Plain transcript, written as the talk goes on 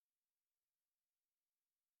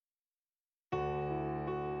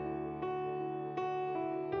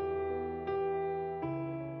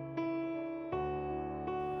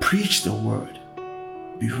Preach the word.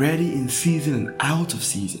 Be ready in season and out of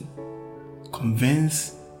season.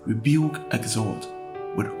 Convince, rebuke, exhort,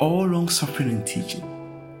 with all long suffering and teaching.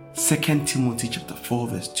 2 Timothy chapter 4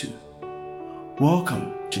 verse 2.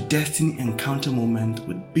 Welcome to Destiny Encounter Moment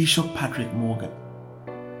with Bishop Patrick Morgan.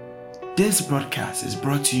 This broadcast is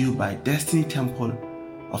brought to you by Destiny Temple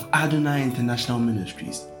of Adonai International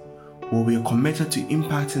Ministries, where we are committed to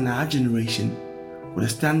impacting our generation with the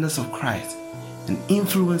standards of Christ and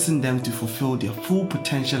influencing them to fulfill their full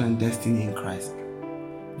potential and destiny in Christ.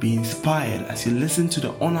 Be inspired as you listen to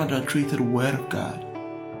the unadulterated Word of God.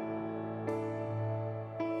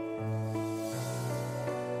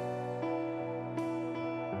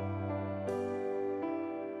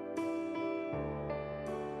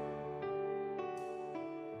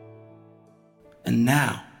 And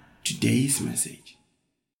now, today's message.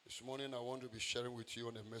 This morning I want to be sharing with you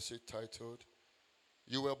on a message titled,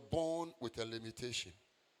 You Were Born with a Limitation.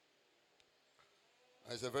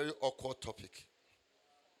 It's a very awkward topic,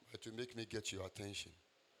 but to make me get your attention.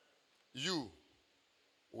 You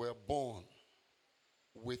were born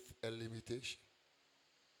with a limitation.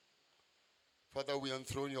 Father, we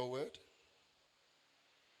enthrone your word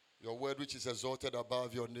which is exalted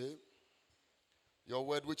above your name, your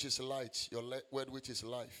word which is light, your word which is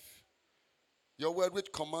life, your word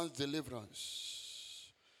which commands deliverance.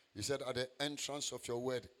 You said at the entrance of your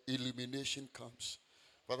word, illumination comes.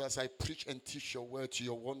 Father, as I preach and teach your word to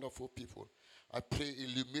your wonderful people, I pray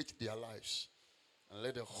illuminate their lives and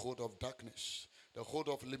let the hold of darkness, the hold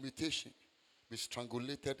of limitation be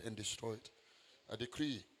strangulated and destroyed. I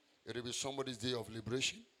decree it will be somebody's day of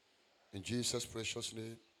liberation. In Jesus' precious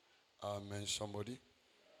name, amen. Somebody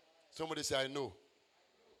say, I know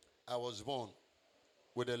I was born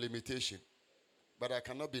with a limitation, but I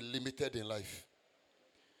cannot be limited in life.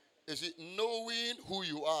 You see, knowing who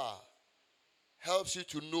you are helps you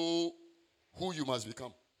to know who you must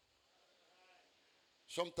become.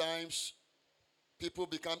 Sometimes people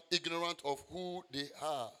become ignorant of who they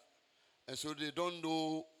are, and so they don't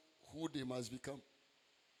know who they must become.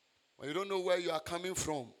 When you don't know where you are coming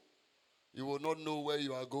from, you will not know where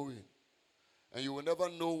you are going. And you will never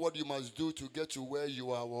know what you must do to get to where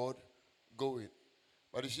you are going.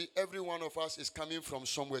 But you see, every one of us is coming from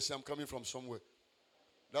somewhere. Say, I'm coming from somewhere.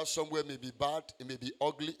 That somewhere may be bad, it may be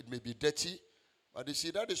ugly, it may be dirty. But you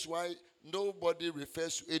see, that is why nobody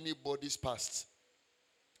refers to anybody's past.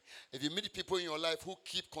 If you meet people in your life who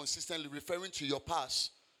keep consistently referring to your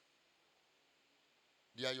past,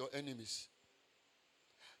 they are your enemies.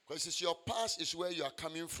 Because it's your past is where you are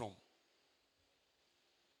coming from.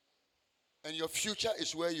 And your future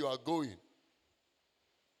is where you are going.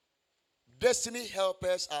 Destiny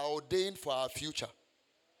helpers are ordained for our future.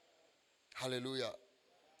 Hallelujah.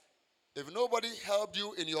 If nobody helped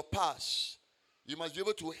you in your past, you must be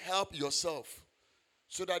able to help yourself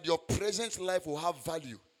so that your present life will have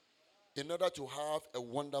value in order to have a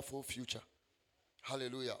wonderful future.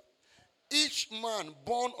 Hallelujah. Each man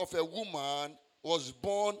born of a woman was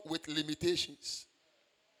born with limitations.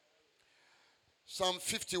 Psalm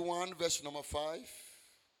 51 verse number 5.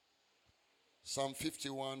 Psalm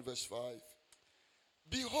 51 verse 5.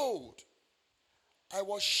 Behold, I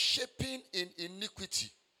was shapen in iniquity,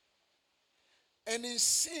 and in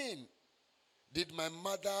sin did my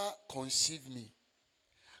mother conceive me.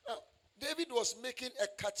 Now, David was making a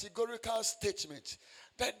categorical statement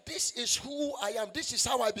that this is who I am. This is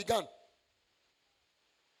how I began.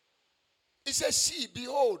 He says, see,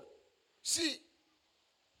 behold, see,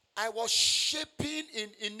 I was shapen in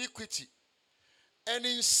iniquity, and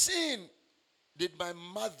in sin did my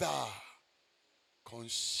mother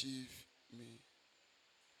conceive me.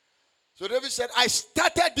 So David said, I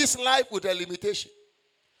started this life with a limitation.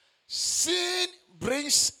 Sin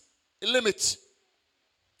brings a limit.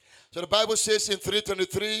 So the Bible says in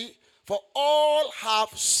 3:23, for all have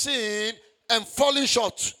sinned and fallen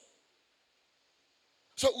short.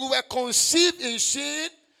 So we were conceived in sin,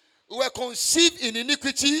 we were conceived in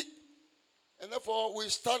iniquity, and therefore we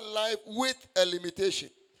start life with a limitation.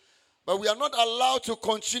 But we are not allowed to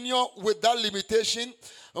continue with that limitation,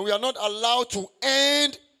 and we are not allowed to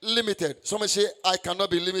end limited. Somebody say, I cannot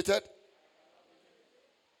be limited.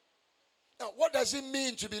 Now, what does it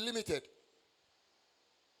mean to be limited?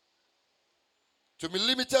 To be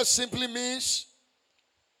limited simply means,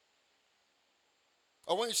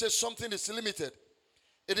 or when you say something is limited,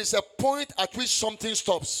 it is a point at which something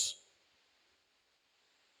stops.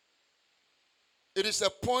 It is a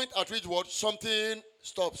point at which what? Something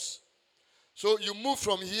stops. So you move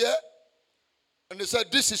from here, and they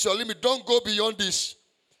said, this is your limit. Don't go beyond this.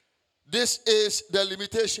 This is the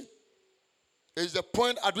limitation. It's the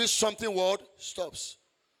point at which something what stops.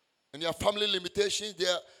 And their family limitations,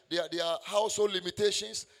 their household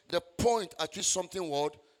limitations, the point at which something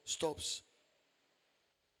word stops.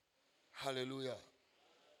 Hallelujah.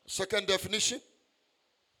 Second definition.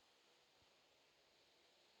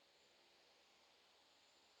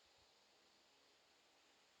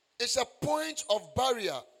 It's a point of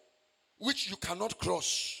barrier which you cannot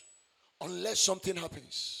cross unless something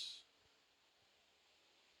happens.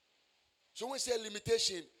 So when we say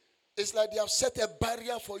limitation, it's like they have set a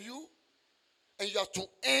barrier for you and you have to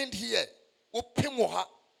end here. And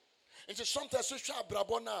so sometimes social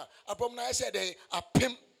abramna I said a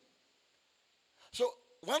pim. So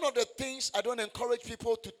one of the things I don't encourage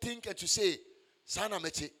people to think and to say, Sana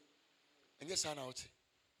meti. And yes, Sana meti.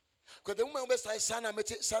 Because the woman always says, Sana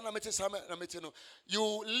meti, no.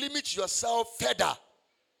 You limit yourself further.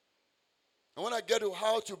 And when I get to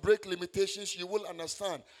how to break limitations, you will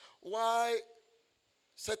understand why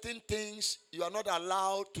certain things you are not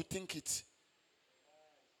allowed to think it.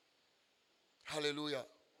 Hallelujah.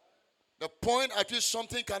 The point at which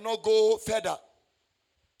something cannot go further.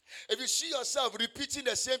 If you see yourself repeating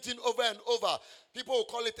the same thing over and over, people will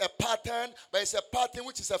call it a pattern, but it's a pattern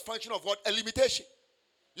which is a function of what? A limitation.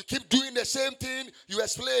 You keep doing the same thing, you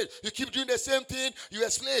explain. You keep doing the same thing, you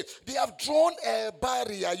explain. They have drawn a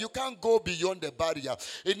barrier. You can't go beyond the barrier.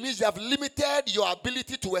 It means they have limited your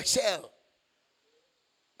ability to excel.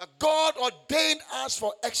 Now, God ordained us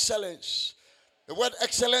for excellence. The word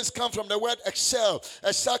excellence comes from the word excel.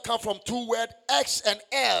 Excel comes from two words, X and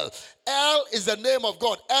L. L is the name of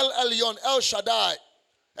God. El Elyon, El Shaddai.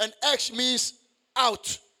 And X means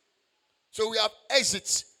out. So we have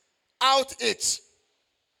exit, out it.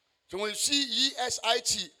 So when you see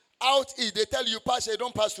E-S-I-T, out it, they tell you pass it,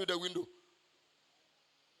 don't pass through the window.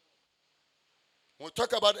 When we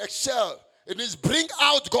talk about excel, it means bring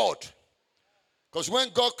out God. Because when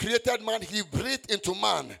God created man, he breathed into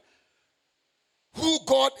man who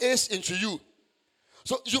God is into you.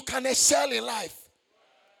 So you can excel in life.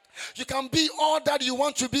 You can be all that you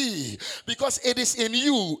want to be because it is in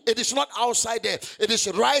you. It is not outside there. It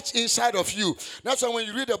is right inside of you. That's why when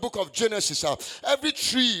you read the book of Genesis, every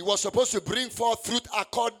tree was supposed to bring forth fruit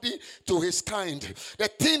according to his kind. The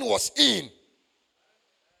thing was in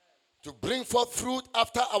to bring forth fruit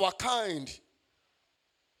after our kind.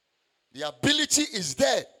 The ability is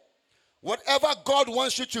there. Whatever God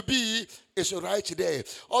wants you to be is right there.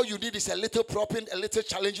 All you need is a little propping, a little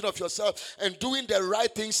challenging of yourself, and doing the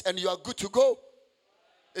right things, and you are good to go.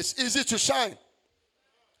 It's easy to shine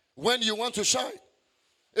when you want to shine.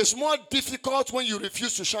 It's more difficult when you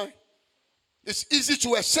refuse to shine. It's easy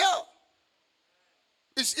to excel.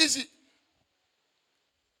 It's easy.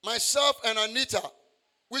 Myself and Anita,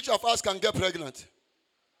 which of us can get pregnant?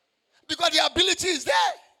 Because the ability is there.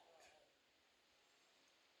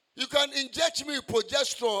 You can inject me with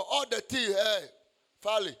progesterone, all the tea, hey,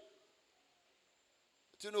 Fally.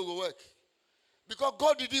 It will work. Because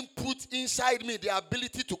God didn't put inside me the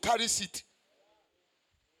ability to carry seed.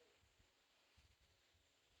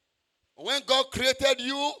 When God created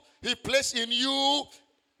you, he placed in you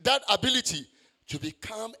that ability to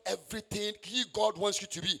become everything God wants you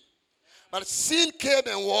to be. But sin came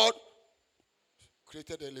and what?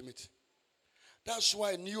 Created a limit. That's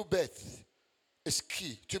why new birth is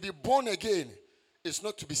key. To be born again is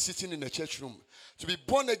not to be sitting in a church room. To be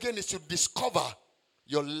born again is to discover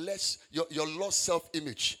your lost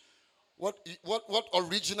self-image. What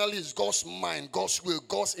originally is God's mind, God's will,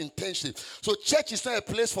 God's intention. So church is not a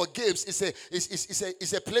place for games.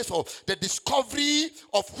 It's a place for the discovery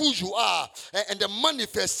of who you are and the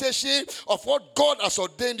manifestation of what God has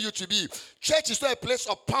ordained you to be. Church is not a place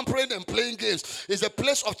of pampering and playing games. It's a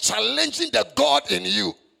place of challenging the God in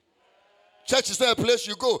you. Church is not a place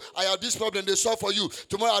you go, I have this problem, they solve for you.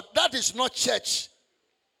 Tomorrow, that is not church.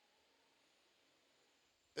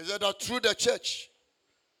 Is that through the church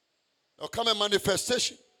there will come a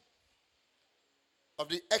manifestation of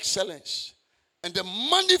the excellence and the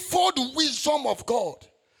manifold wisdom of God.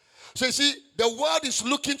 So you see, the world is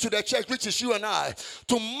looking to the church, which is you and I,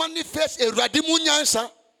 to manifest a radimunyansa.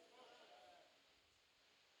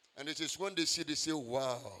 And it is when they see, they say,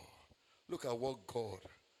 wow, look at what God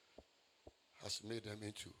has made them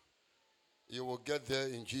into. You will get there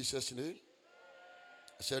in Jesus' name.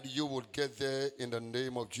 I said you will get there in the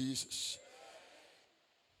name of Jesus.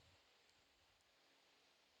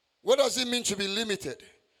 What does it mean to be limited?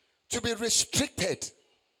 To be restricted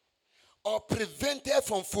or prevented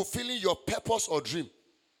from fulfilling your purpose or dream.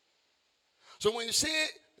 So when you say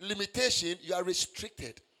limitation, you are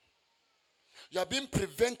restricted. You are being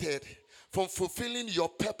prevented from fulfilling your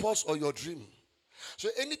purpose or your dream. So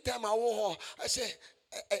anytime I say,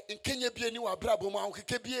 in Kenya be any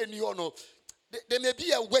abraboma be any no. There may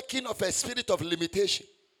be a working of a spirit of limitation.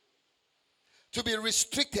 To be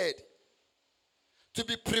restricted, to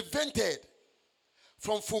be prevented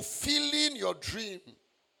from fulfilling your dream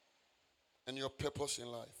and your purpose in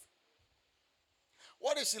life.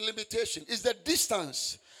 What is the limitation? It's the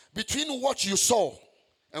distance between what you saw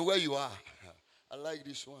and where you are. I like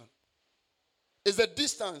this one. It's the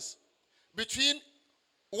distance between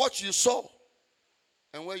what you saw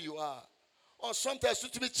and where you are. Or sometimes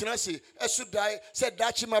to be chinasi, esu die said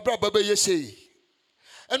dachi my brother baby say.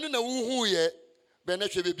 And then who ye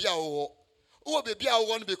beneche baby awo. Who baby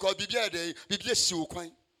awo because baby day baby si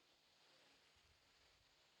ukwan.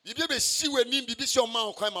 Baby be si we nim baby si o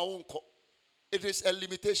ma ukwan ma wonko. It is a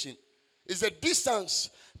limitation. It's a distance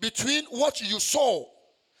between what you saw,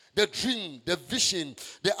 the dream, the vision,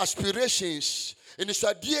 the aspirations. And it's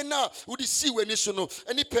a DNA. Would you see when you know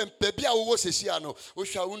any baby I was a siano, or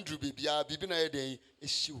shall wonder baby, baby na day is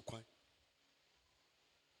she quite.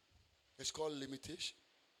 It's called limitation.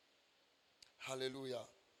 Hallelujah.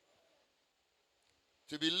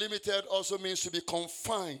 To be limited also means to be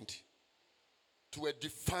confined to a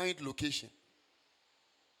defined location.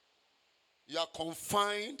 You are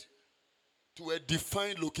confined to a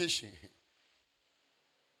defined location.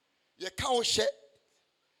 You can't share.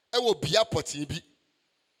 You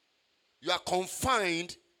are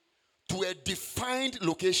confined to a defined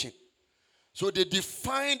location. So they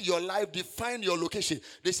defined your life, defined your location.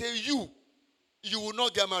 They say you will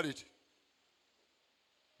not get married.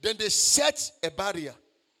 Then they set a barrier.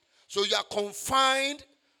 So you are confined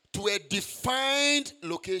to a defined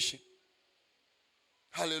location.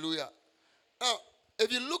 Hallelujah. Now,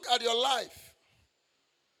 if you look at your life,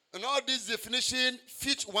 and all these definitions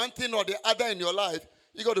fit one thing or the other in your life,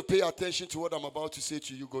 you got to pay attention to what I'm about to say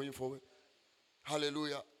to you going forward.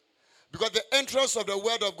 Hallelujah. Because the entrance of the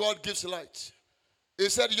word of God gives light.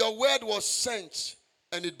 It said your word was sent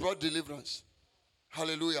and it brought deliverance.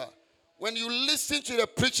 Hallelujah. When you listen to the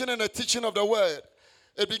preaching and the teaching of the word,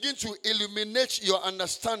 it begins to illuminate your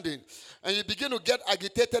understanding. And you begin to get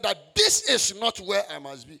agitated that this is not where I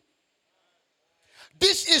must be.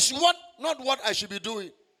 This is not what I should be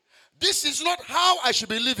doing. This is not how I should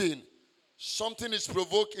be living. Something is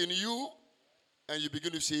provoked in you, and you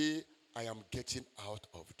begin to say, I am getting out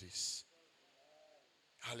of this.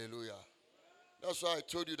 Hallelujah. That's why I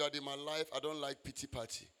told you that in my life, I don't like pity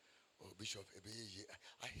party. Oh, Bishop,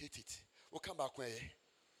 I hate it. We'll come back when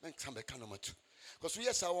because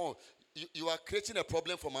yes, I want you are creating a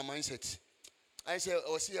problem for my mindset. I say,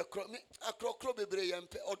 oh, see a crop, baby,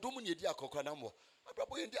 or dominate a coconamo. I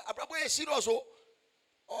serious.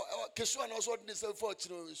 Oh, Keswan also didn't say for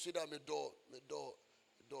sit down, me door.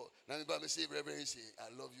 Now, me say, Reverend, say, I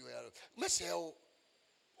love you. Me say, oh,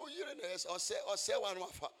 you're in this, or say one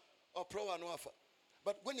offer, or pro one offer.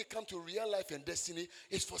 But when it comes to real life and destiny,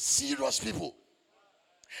 it's for serious people.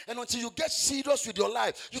 And until you get serious with your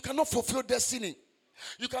life, you cannot fulfill destiny.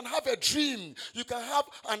 You can have a dream, you can have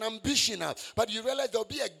an ambition, but you realize there'll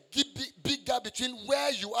be a big gap between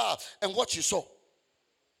where you are and what you saw.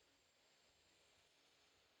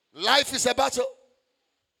 Life is a battle.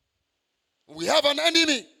 We have an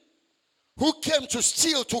enemy who came to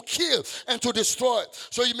steal, to kill, and to destroy.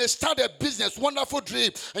 So you may start a business, wonderful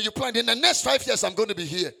dream, and you plan, in the next 5 years, I'm going to be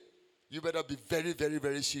here. You better be very, very,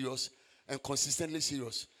 very serious and consistently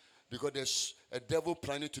serious, because there's a devil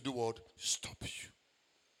planning to do what? Stop you.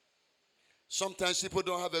 Sometimes people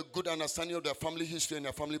don't have a good understanding of their family history and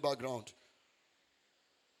their family background.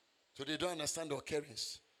 So they don't understand the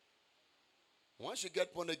occurrence. Once you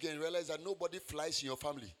get born again, realize that nobody flies in your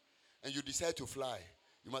family, and you decide to fly,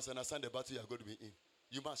 you must understand the battle you are going to be in.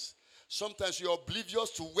 You must. Sometimes you're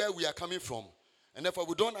oblivious to where we are coming from, and therefore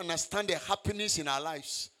we don't understand the happenings in our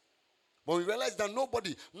lives. But we realize that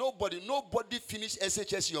nobody finished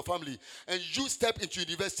SHS in your family, and you step into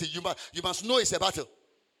university, you must know it's a battle.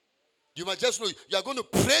 You must just know you are going to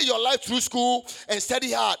pray your life through school and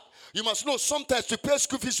study hard. You must know sometimes to pay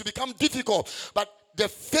school fees will become difficult, but the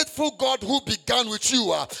faithful God who began with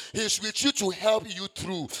you, He is with you to help you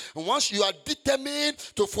through. And once you are determined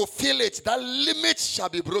to fulfill it, that limit shall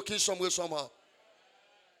be broken somewhere, somehow.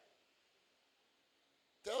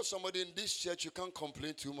 Tell somebody in this church you can't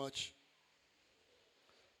complain too much.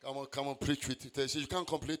 Come on, preach with it. Tell you can't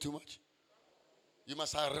complain too much. You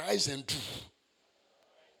must arise and do.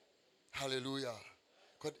 Hallelujah.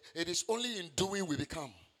 Because it is only in doing we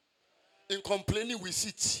become. In complaining we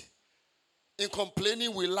sit. In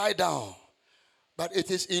complaining we lie down. But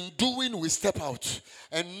it is in doing we step out.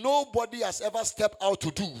 And nobody has ever stepped out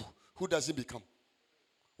to do who doesn't become.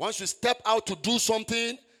 Once you step out to do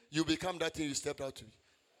something, you become that thing you stepped out to be.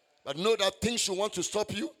 But know that things will want to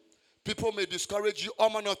stop you. People may discourage you. All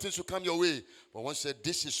manner of things will come your way. But once you say,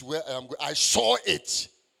 this is where I am going. I saw it.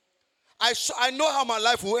 I know how my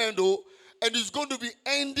life will end, and it's going to be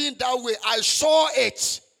ending that way. I saw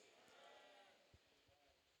it.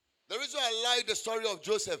 The reason I like the story of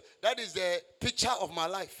Joseph, that is the picture of my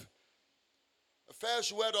life. The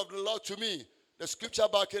first word of the Lord to me, the scripture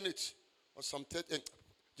back in it, or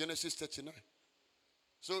Genesis 39.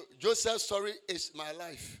 So Joseph's story is my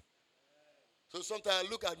life. So sometimes I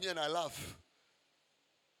look at me and I laugh.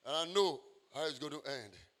 And I know how it's going to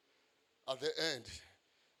end. At the end,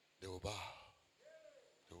 they will bow.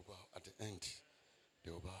 They will bow. At the end,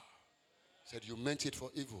 they will bow. Said, you meant it for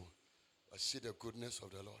evil. I see the goodness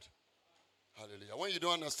of the Lord. Hallelujah. When you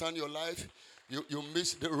don't understand your life, you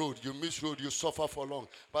miss the road. You miss road. You suffer for long.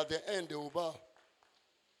 But at the end, they will bow.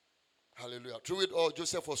 Hallelujah. Through it all,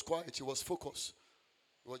 Joseph was quiet. He was focused.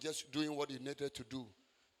 He was just doing what he needed to do.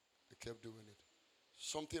 He kept doing it.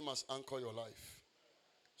 Something must anchor your life.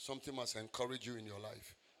 Something must encourage you in your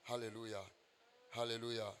life. Hallelujah.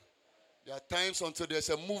 Hallelujah. There are times until there's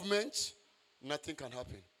a movement, nothing can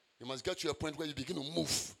happen. You must get to a point where you begin to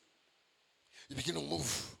move. You begin to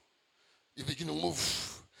move. You begin to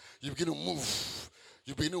move. You begin to move.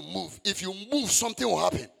 You begin to move. If you move, something will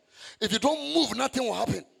happen. If you don't move, nothing will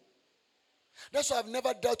happen. That's why I've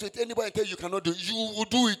never dealt with anybody and tell you cannot do it. You will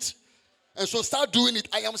do it. And so start doing it.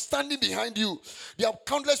 I am standing behind you. There are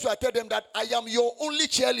countless who I tell them that I am your only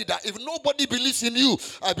cheerleader. If nobody believes in you,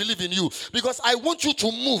 I believe in you. Because I want you to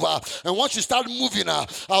move. And once you start moving,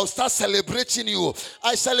 I'll start celebrating you.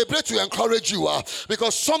 I celebrate to encourage you.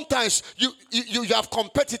 Because sometimes you have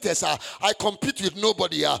competitors. I compete with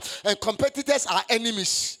nobody. And competitors are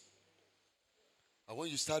enemies. And when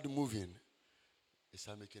you start moving, they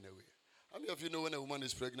start making a way. How many of you know when a woman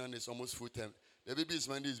is pregnant, it's almost full time? The baby is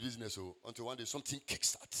minding his business, until one day something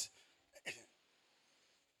kickstarts.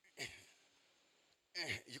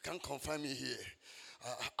 You can't confine me here.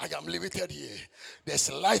 I am limited here.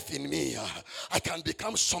 There's life in me. I can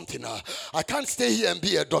become something. I can't stay here and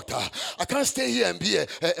be a doctor. I can't stay here and be an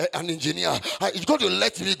engineer. You've got to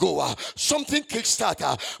let me go. Something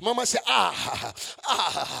kickstarts. Mama say,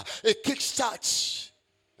 it kickstarts.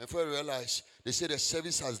 And before I realize, they say the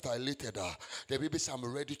service has dilated. The baby says,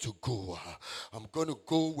 I'm ready to go. I'm going to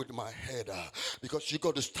go with my head. Because you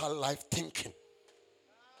got to start life thinking.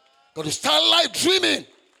 Got to start life dreaming.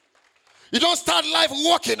 You don't start life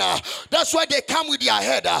walking. That's why they come with their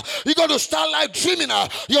head. You got to start life dreaming.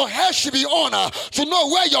 Your head should be on to know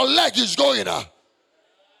where your leg is going. And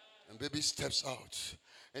baby steps out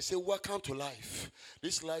and say, welcome to life.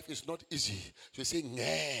 This life is not easy. So you say,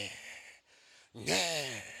 nah, nah.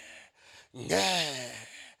 Yeah.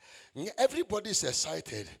 Everybody is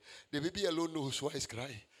excited. The baby alone knows why he's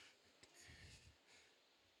crying.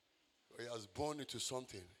 He has born into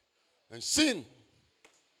something. And sin,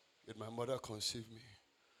 did my mother conceive me.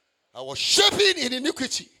 I was shaping in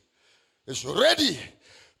iniquity. It's ready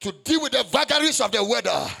to deal with the vagaries of the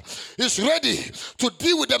weather. It's ready to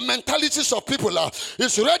deal with the mentalities of people.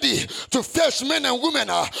 It's ready to face men and women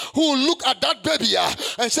who look at that baby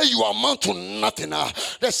and say, you amount to nothing.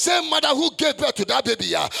 The same mother who gave birth to that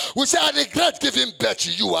baby will say, I regret giving birth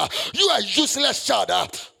to you. You are a useless child.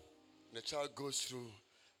 The child goes through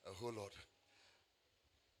a whole lot.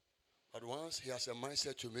 But once he has a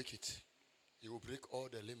mindset to make it, he will break all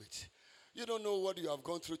the limits. You don't know what you have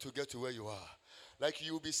gone through to get to where you are. Like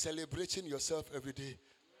you'll be celebrating yourself every day.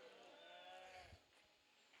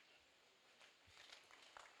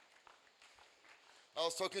 I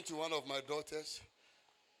was talking to one of my daughters.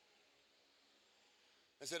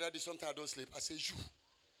 I said, Daddy, sometimes I don't sleep. I said, you,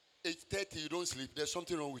 8:30, you don't sleep. There's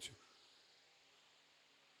something wrong with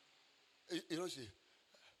you. You don't see.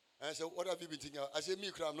 And I said, what have you been thinking? I said,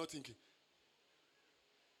 me, I'm not thinking.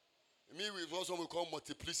 Me, with what some will call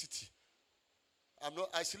multiplicity.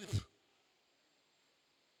 I sleep.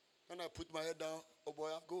 When I put my head down, oh boy,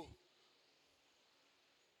 I'll go.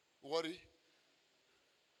 Worry.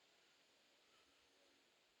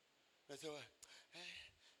 I said,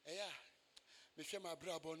 yeah. Me share my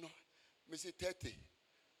brother, no. Me say 30.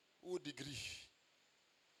 Who degree?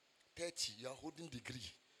 30, you are holding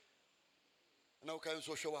degree. Now can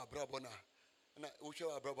you show our brother now? And I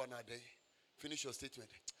show our brother now day. Finish your statement.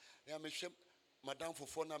 Yeah, me share Madame for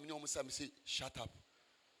 4 now. Me say, shut up.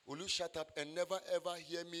 Will you shut up and never ever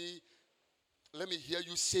hear me? Let me hear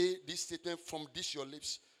you say this statement from your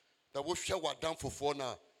lips. That will share what down for 4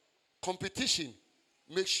 now. Competition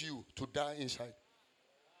makes you to die inside.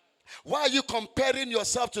 Why are you comparing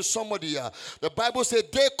yourself to somebody here? The Bible says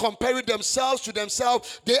they comparing themselves to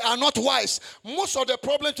themselves. They are not wise. Most of the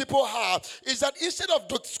problem people have is that instead of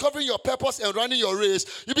discovering your purpose and running your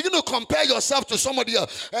race, you begin to compare yourself to somebody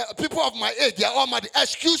else. People of my age, they are all mad.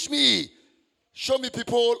 Excuse me. Show me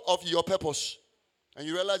people of your purpose. And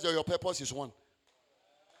you realize that your purpose is one.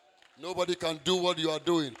 Nobody can do what you are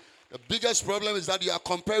doing. The biggest problem is that you are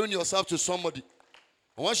comparing yourself to somebody.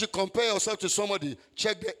 And once you compare yourself to somebody,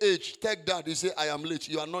 check the age, take that. You say, I am late.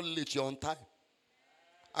 You are not late, you're on time.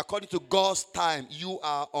 According to God's time, you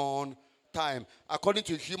are on time. According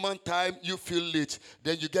to human time, you feel late.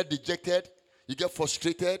 Then you get dejected, you get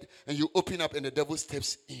frustrated, and you open up and the devil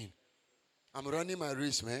steps in. I'm running my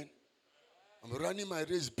race, man. I'm running my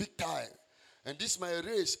race big time. And this my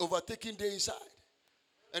race, overtaking the inside.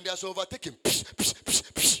 And there's overtaking. Psh, psh,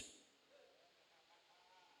 psh, psh.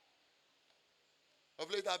 Of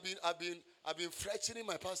late, I've been frightening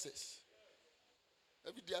my pastors.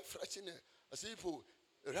 Every day I'm frightening. I say, people,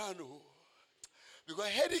 run. Because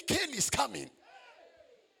hurricane is coming.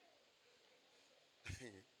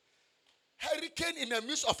 Hurricane in the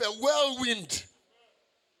midst of a whirlwind.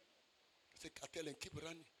 I say, Cartel, and keep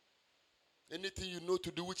running. Anything you know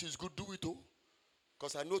to do which is good, do it all.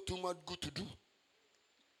 Because I know too much good to do.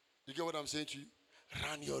 You get what I'm saying to you?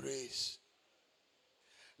 Run your race.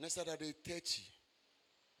 Next Saturday, 30.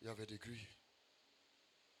 You have a degree.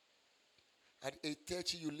 At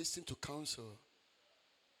 8:30, you listen to counsel.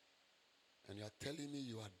 And you are telling me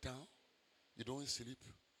you are down. You don't sleep.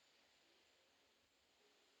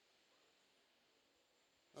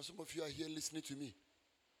 And some of you are here listening to me.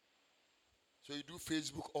 So you do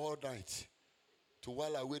Facebook all night to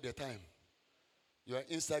while away the time. You are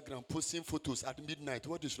Instagram posting photos at midnight.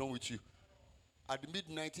 What is wrong with you? At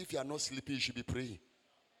midnight, if you are not sleeping, you should be praying.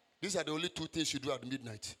 These are the only two things you do at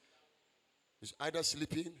midnight. It's either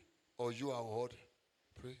sleeping or you are what?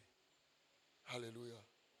 Pray. Hallelujah.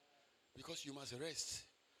 Because you must rest.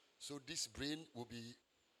 So this brain will be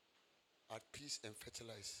at peace and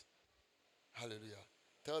fertilized. Hallelujah.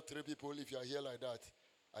 Tell 3 people, if you are here like that,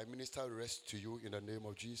 I minister rest to you in the name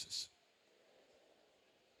of Jesus.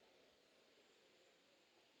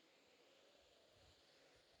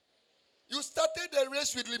 You started the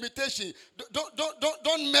race with limitation.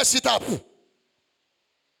 Don't mess it up.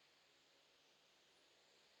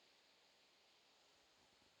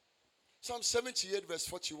 Psalm 78 verse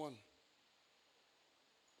 41.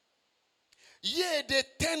 Yea, they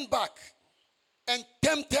turned back and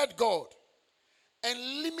tempted God and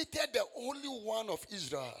limited the Holy One of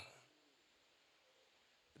Israel.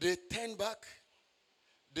 They turned back,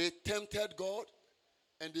 they tempted God,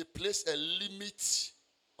 and they placed a limit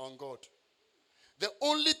on God. The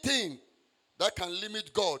only thing that can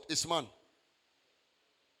limit God is man.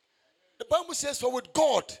 The Bible says, for with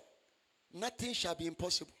God, nothing shall be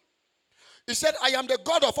impossible. He said, I am the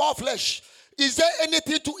God of all flesh. Is there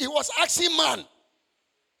anything to... He was asking man.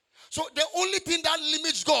 So the only thing that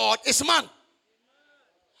limits God is man.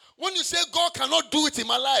 When you say God cannot do it in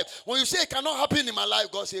my life, when you say it cannot happen in my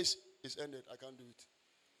life, God says, it's ended. I can't do it.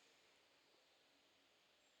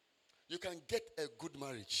 You can get a good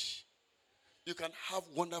marriage. You can have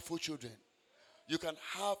wonderful children. You can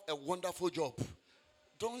have a wonderful job.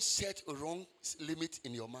 Don't set a wrong limit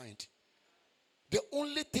in your mind. The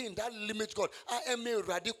only thing that limits God, I am a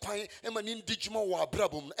radical, I am an indigenous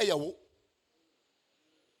wabrabum. They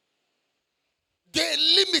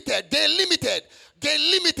limited.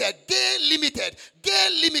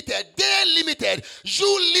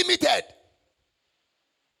 You limited.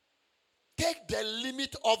 Take the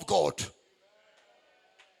limit of God.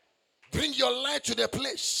 Bring your life to the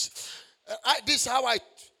place. This is how I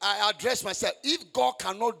address myself. If God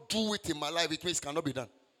cannot do it in my life, it means it cannot be done.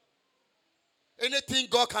 Anything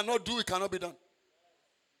God cannot do, it cannot be done.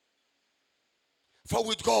 For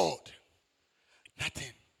with God,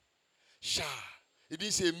 nothing shall. It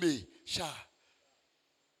didn't say may, shall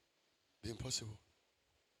be impossible.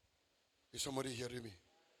 Is somebody hearing me?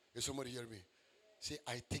 Is somebody hearing me? Say,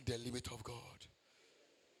 I take the limit of God.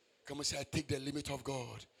 Come on, say, I take the limit of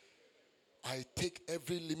God. I take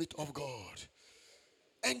every limit of God.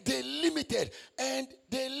 And they limited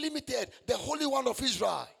the Holy One of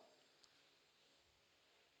Israel.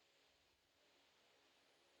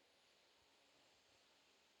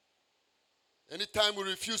 Anytime we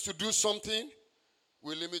refuse to do something,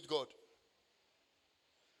 we limit God.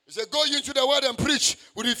 He said, go into the word and preach.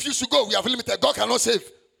 We refuse to go. We have limited. God cannot save.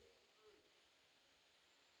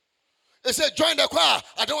 He said, join the choir.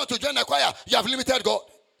 I don't want to join the choir. You have limited God.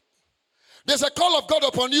 There's a call of God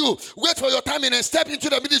upon you. Wait for your timing and step into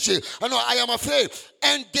the ministry. I know, I am afraid.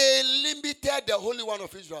 And they limited the Holy One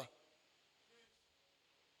of Israel.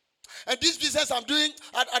 And this business I'm doing,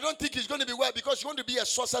 I don't think it's going to be well because you want to be a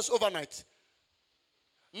success overnight.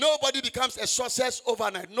 Nobody becomes a success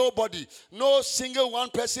overnight. Nobody. No single one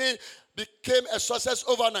person became a success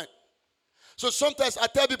overnight. So sometimes I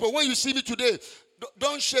tell people, when you see me today,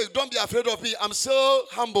 don't shake. Don't be afraid of me. I'm so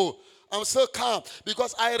humble. I'm so calm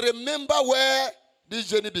because I remember where this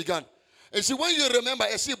journey began. And see, when you remember,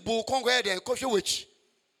 I see Bukong where they coffee witch.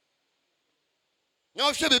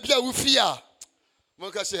 Now, she be with fear.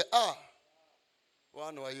 Moka say,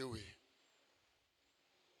 one way you.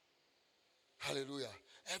 Hallelujah.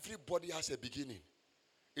 Everybody has a beginning.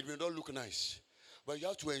 It may not look nice, but you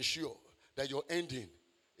have to ensure that your ending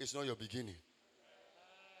is not your beginning.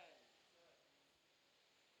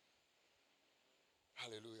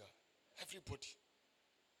 Hallelujah. Everybody.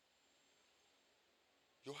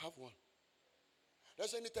 You have one.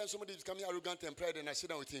 That's anytime somebody is coming arrogant and proud and I sit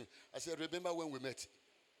down with him, I say, remember when we met?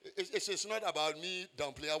 It's not about me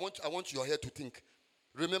downplay. I want your head to think.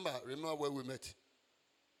 Remember when we met.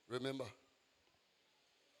 Remember.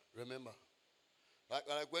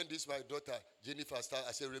 Like when this my daughter, Jennifer, started,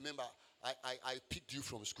 I said, remember, I picked you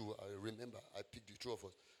from school. I remember, I picked you, two of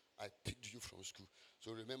us. I picked you from school.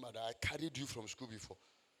 So remember that I carried you from school before.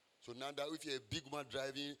 So now that if you're a big man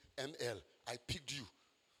driving ML, I picked you.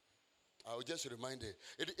 I will just remind you.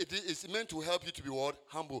 It's meant to help you to be what?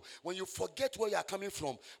 Humble. When you forget where you are coming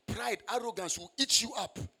from, pride, arrogance will eat you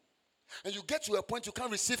up. And you get to a point you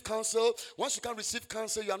can't receive counsel. Once you can't receive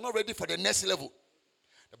counsel, you are not ready for the next level.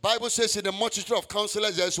 The Bible says in the multitude of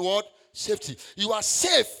counselors, there is what? Safety. You are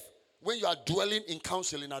safe when you are dwelling in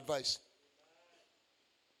counsel, in advice.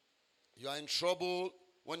 You are in trouble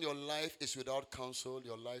when your life is without counsel,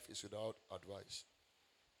 your life is without advice.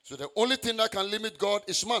 So the only thing that can limit God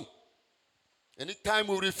is man. Anytime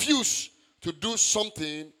we refuse to do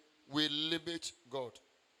something, we limit God.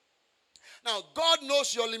 Now, God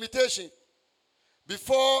knows your limitation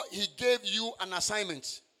before he gave you an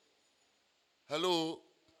assignment. Hello?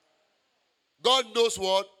 God knows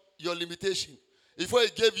what? Your limitation. Before he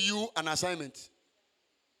gave you an assignment.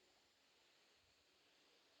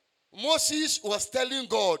 Moses was telling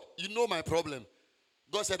God, you know my problem.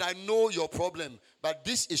 God said, I know your problem, but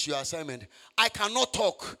this is your assignment. I cannot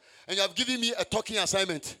talk, and you have given me a talking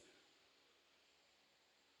assignment.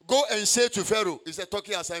 Go and say to Pharaoh, it's a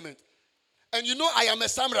talking assignment. And you know I am a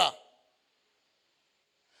stammerer.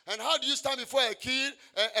 And how do you stand before a king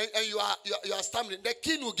and you are stammering? The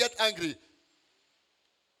king will get angry.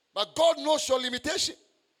 But God knows your limitation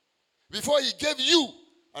before he gave you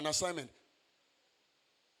an assignment.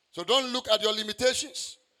 So don't look at your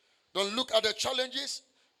limitations. Don't look at the challenges.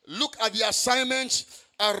 Look at the assignments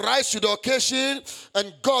and rise to the occasion,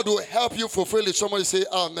 and God will help you fulfill it. Somebody say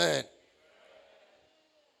amen.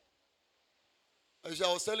 As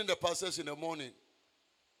I was telling the pastors in the morning,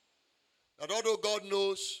 that although God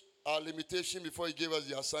knows our limitation before he gave us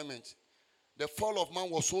the assignment, the fall of man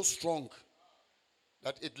was so strong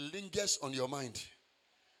that it lingers on your mind.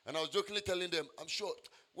 And I was jokingly telling them, I'm sure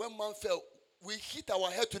when man fell, we hit our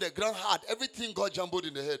head to the ground hard. Everything got jumbled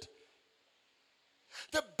in the head.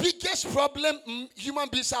 The biggest problem human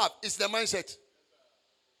beings have is the mindset.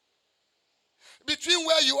 Between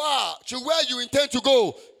where you are to where you intend to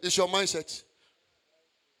go is your mindset.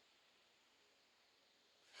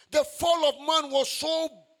 The fall of man was so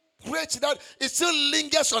great that it still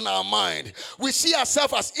lingers on our mind. We see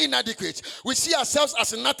ourselves as inadequate. We see ourselves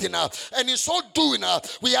as nothing. And in so doing,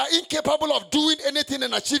 we are incapable of doing anything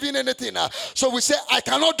and achieving anything. So we say, I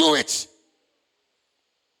cannot do it.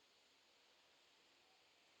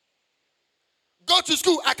 Go to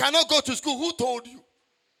school. I cannot go to school. Who told you?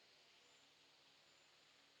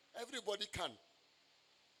 Everybody can.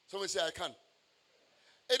 Someone say, I can.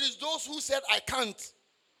 It is those who said, I can't,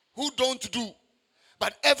 who don't do.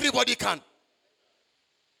 But everybody can.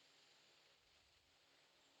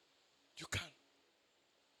 You can.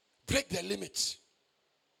 Break the limits.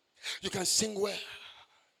 You can sing well.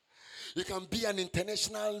 You can be an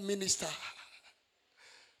international minister.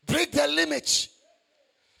 Break the limits.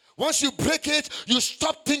 Once you break it, you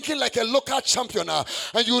stop thinking like a local champion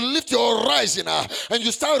and you lift your horizon and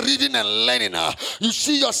you start reading and learning. You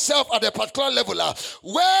see yourself at a particular level.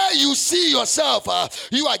 Where you see yourself,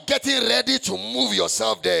 you are getting ready to move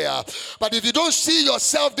yourself there. But if you don't see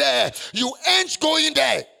yourself there, you ain't going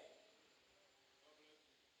there.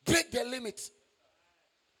 Break the limit.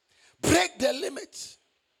 Break the limit.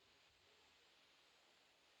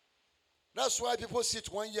 That's why people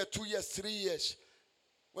sit 1 year, 2 years, 3 years.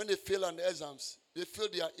 When they fail on the exams, they feel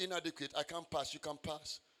they are inadequate. I can't pass. You can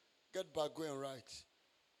pass. Get back, go and write.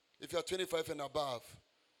 If you are 25 and above,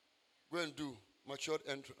 go and do matured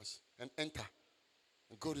entrance and enter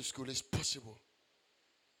and go to school. It's possible.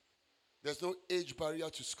 There's no age barrier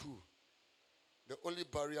to school. The only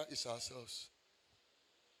barrier is ourselves.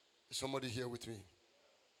 Is somebody here with me?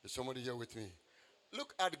 Is somebody here with me?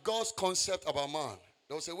 Look at God's concept about man.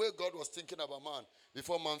 There was a way God was thinking about man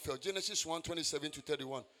before man fell. Genesis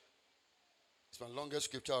 1:27-31. It's my longest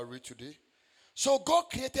scripture I'll read today. So God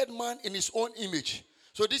created man in his own image.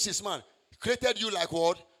 So this is man. He created you like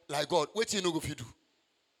what? Like God. What you know if you do?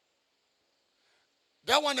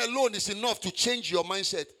 That one alone is enough to change your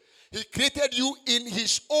mindset. He created you in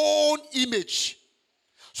his own image.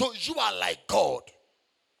 So you are like God.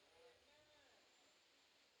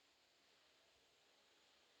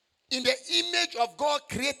 In the image of God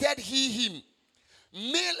created he him.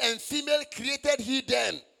 Male and female created he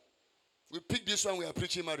them. We pick this one, we are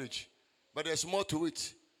preaching marriage. But there's more to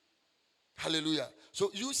it. Hallelujah. So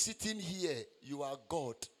you sitting here, you are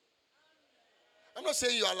God. I'm not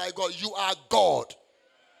saying you are like God. You are God.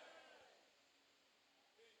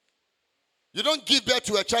 You don't give birth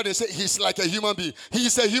to a child and say he's like a human being. He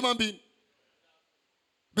is a human being.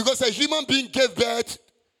 Because a human being gave birth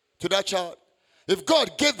to that child. If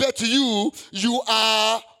God gave birth to you, you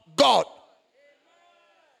are God.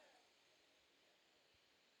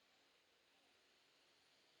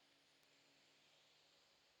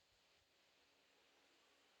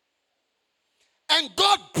 And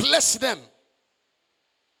God blessed them.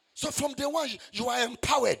 So from day one, you are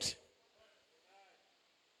empowered.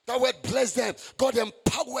 That word bless them. God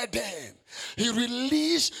empowered them. He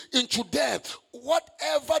released into them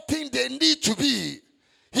whatever thing they need to be.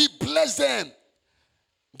 He blessed them.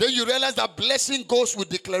 Then you realize that blessing goes with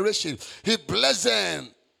declaration. He blessed them.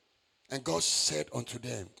 And God said unto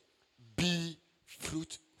them, be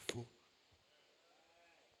fruitful.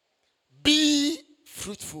 Be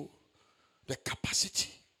fruitful. The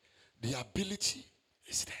capacity, the ability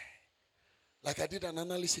is there. Like I did an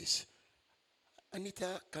analysis.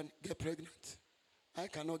 Anita can get pregnant. I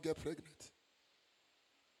cannot get pregnant.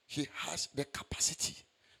 She has the capacity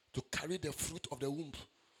to carry the fruit of the womb.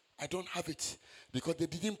 I don't have it because they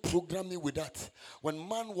didn't program me with that. When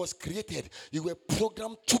man was created, you were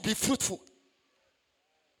programmed to be fruitful.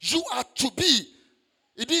 You are to be.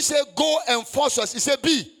 It didn't say go and force us. It said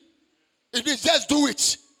be. It means just do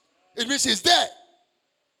it. It means it's there.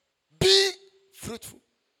 Be fruitful.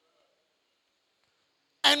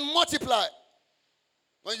 And multiply.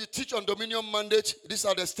 When you teach on dominion mandate, these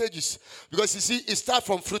are the stages. Because you see, it starts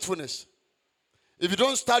from fruitfulness. If you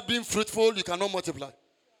don't start being fruitful, you cannot multiply.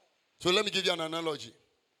 So let me give you an analogy.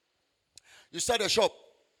 You start a shop.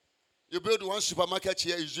 You build one supermarket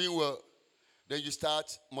here, it's doing well. Then you start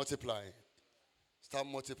multiplying. Start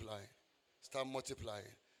multiplying. Start multiplying.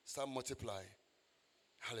 Start multiplying.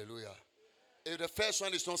 Hallelujah. If the first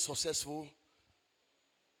one is not successful,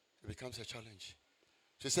 it becomes a challenge.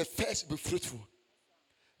 So he said, first be fruitful.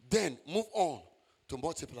 Then move on to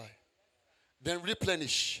multiply. Then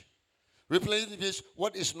replenish. Replenish means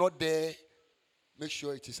what is not there, make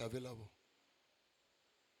sure it is available.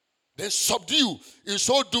 Then subdue. In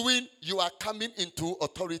so doing, you are coming into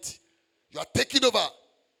authority. You are taking over.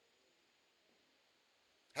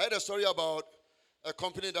 I heard a story about a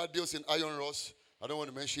company that deals in iron rods. I don't want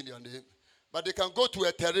to mention their name. But they can go to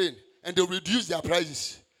a terrain and they reduce their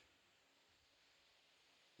prices.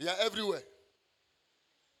 They are everywhere.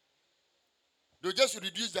 They just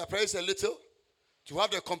reduce their price a little to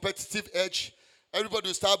have the competitive edge. Everybody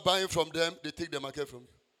will start buying from them. They take the market from you.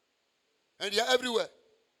 And they are everywhere.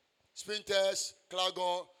 Sprinters,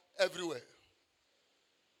 Clagon, everywhere.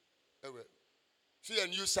 Everywhere. See a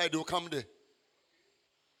new side, they'll come there.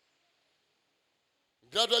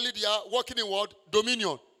 Gradually, they are working in what?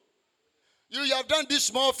 Dominion. You have done this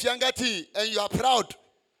small fianga thing and you are proud.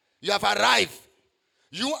 You have arrived.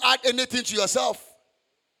 You add anything to yourself.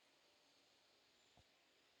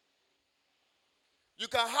 You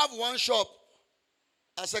can have one shop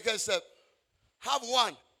as second step. Have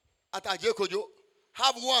one at Ajekojo.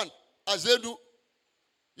 Have one at Zedu.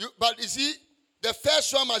 But you see, the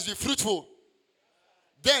first one must be fruitful.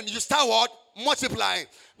 Then you start what? Multiplying.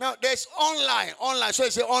 Now there's online. So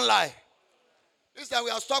you say online. This time we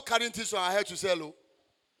have stopped carrying things from our head to sell.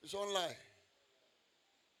 It's online.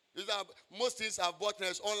 Most things I've bought now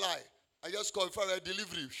is online. I just call for a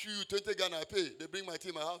delivery. Shoot, 20 Ghana I pay. They bring my thing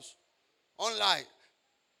in my house. Online.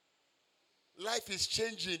 Life is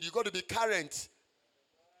changing. You got to be current.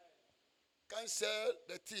 You can't sell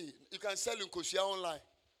the thing. You can sell in Koshia online.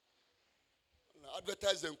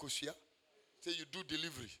 Advertise in Koshia. Say you do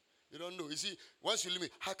delivery. You don't know. You see, once you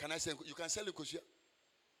limit, how can I sell? You can sell it, Kosia.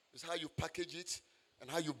 It's how you package it and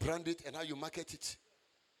how you brand it and how you market it.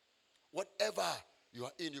 Whatever you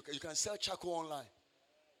are in, you can sell charcoal online.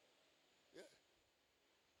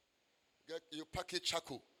 Yeah. You package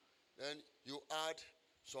charcoal. Then you add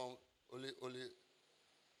some only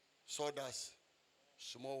sawdust,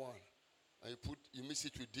 small one. And you mix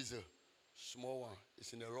it with diesel, small one.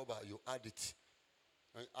 It's in a rubber. You add it.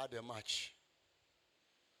 And add a match.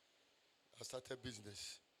 I started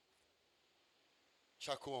business.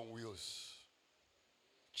 Charcoal on wheels.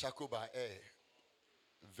 Charcoal by air.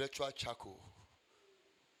 Virtual charcoal.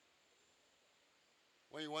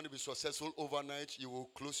 When you want to be successful overnight, you will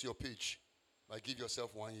close your page. But give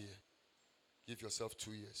yourself 1 year. Give yourself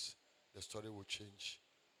 2 years. The story will change.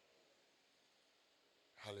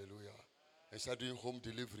 Hallelujah. And start doing home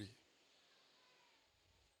delivery.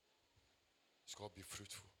 It's called be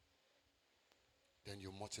fruitful. Then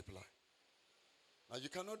you multiply. Now you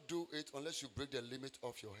cannot do it unless you break the limit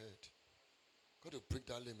of your head. Got to break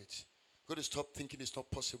that limit. Got to stop thinking it's not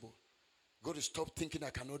possible. Got to stop thinking I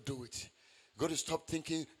cannot do it. Got to stop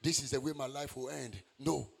thinking this is the way my life will end.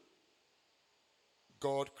 No.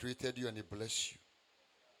 God created you and He blessed you.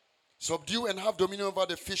 Subdue and have dominion over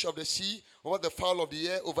the fish of the sea, over the fowl of the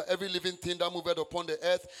air, over every living thing that moveth upon the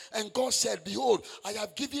earth. And God said, behold, I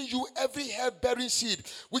have given you every herb-bearing seed,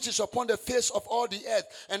 which is upon the face of all the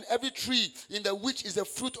earth, and every tree in the which is the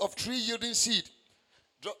fruit of tree yielding seed.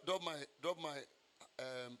 Drop my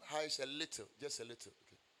highs a little, just a little.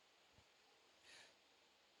 Okay.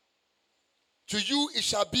 To you it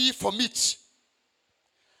shall be for meat,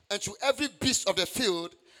 and to every beast of the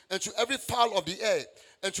field, and to every fowl of the air,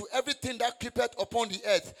 and to everything that creepeth upon the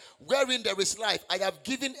earth, wherein there is life, I have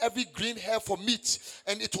given every green herb for meat.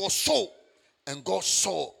 And it was so. And God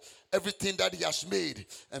saw everything that He has made,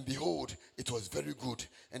 and behold, it was very good.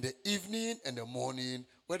 And the evening and the morning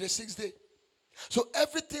were the sixth day. So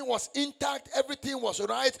everything was intact, everything was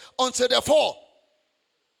right until the fall.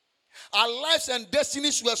 Our lives and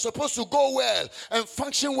destinies were supposed to go well and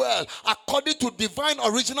function well according to divine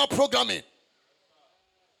original programming.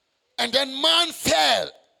 And then man fell.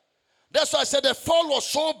 That's why I said the fall was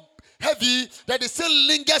so heavy that it still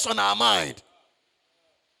lingers on our mind.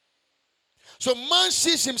 So man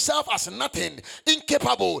sees himself as nothing,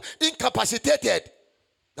 incapable, incapacitated,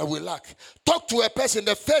 that we lack. Talk to a person,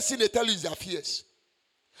 the first thing they tell you is their fears.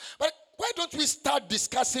 But why don't we start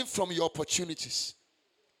discussing from your opportunities?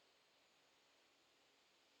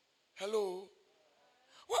 Hello?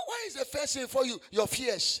 Why is the first thing for you your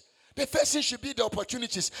fears? The first thing should be the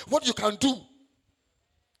opportunities, what you can do.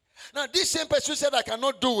 Now, this same person said, I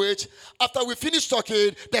cannot do it. After we finish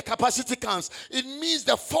talking, the capacity comes. It means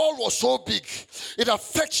the fall was so big. It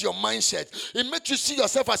affects your mindset. It makes you see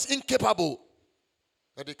yourself as incapable.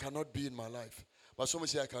 That it cannot be in my life. But someone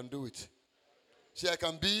say, I can do it. Say, I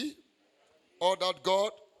can be all that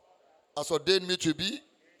God has ordained me to be.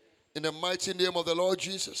 In the mighty name of the Lord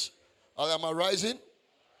Jesus, I am arising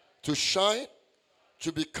to shine,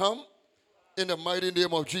 to become, in the mighty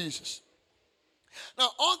name of Jesus. Now,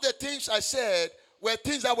 all the things I said were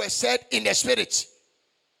things that were said in the spirit.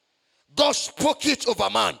 God spoke it over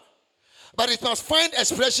man. But it must find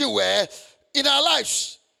expression where? In our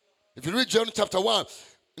lives. If you read John chapter 1,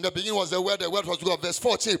 in the beginning was the word was God. Verse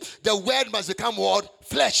 14, the word must become what?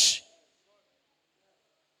 Flesh.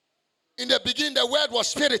 In the beginning, the word was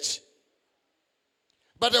spirit.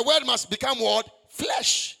 But the word must become what?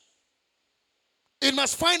 Flesh. It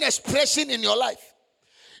must find expression in your life.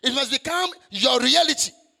 It must become your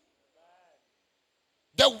reality.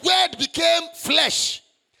 The word became flesh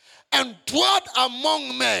and dwelt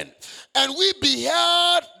among men. And we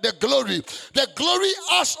beheld the glory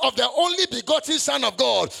as of the only begotten Son of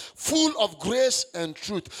God, full of grace and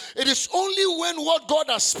truth. It is only when what God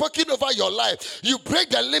has spoken over your life, you break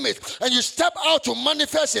the limit and you step out to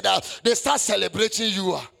manifest it out, they start celebrating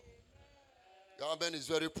you. Your amen is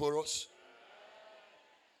very porous.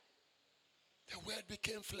 The word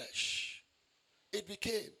became flesh. It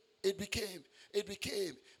became.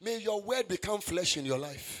 May your word become flesh in your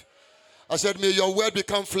life. I said, may your word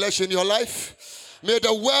become flesh in your life. May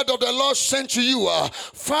the word of the Lord sent to you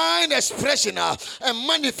find expression and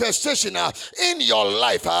manifestation in your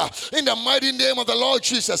life. In the mighty name of the Lord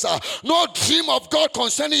Jesus. No dream of God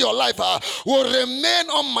concerning your life will remain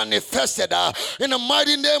unmanifested. In the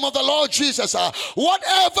mighty name of the Lord Jesus.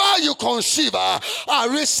 Whatever you conceive,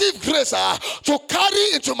 receive grace to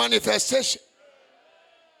carry into manifestation.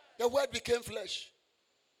 The word became flesh.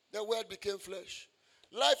 The word became flesh.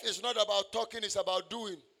 Life is not about talking, it's about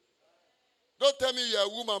doing. Don't tell me you're a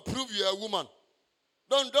woman, prove you're a woman.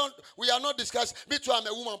 Don't. We are not discussing. Me too, I'm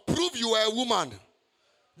a woman. Prove you are a woman.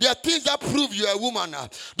 There are things that prove you are a woman.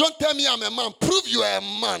 Don't tell me I'm a man. Prove you are a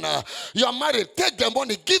man. You are married. Take the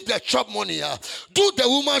money. Give the chop money. Do the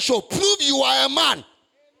woman show. Prove you are a man.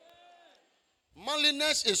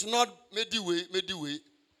 Manliness is not mediway.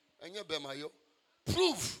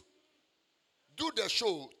 Prove. Do the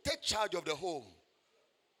show. Take charge of the home.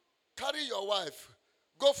 Carry your wife.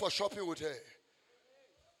 Go for shopping with her.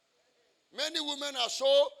 Many women are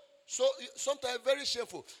so sometimes very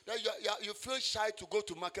shameful that you feel shy to go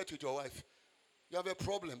to market with your wife. You have a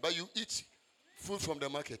problem, but you eat food from the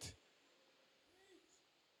market.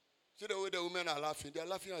 See the way the women are laughing? They are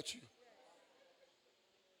laughing at you.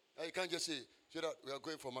 And you can't just say, that we are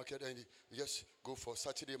going for market and you just go for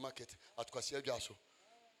Saturday market at Kwasi Ejuaso.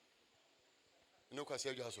 You know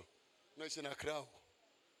Kwasi Ejuaso? No, it's in Accra.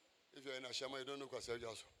 If you're in Ashama, you don't know Kwasi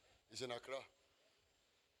Ejuaso. It's in Accra.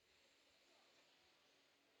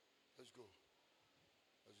 Let's go.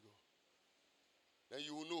 Then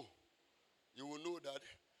you will know that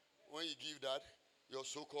when you give that, your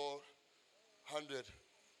so-called 100,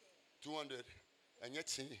 200, and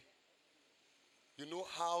yet you know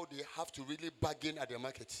how they have to really bargain at the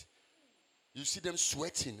market. You see them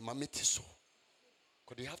sweating, mametiso,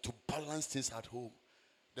 because they have to balance things at home.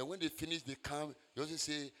 Then when they finish, they come. You also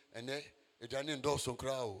say, and then they endorse some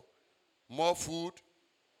crowd. More food,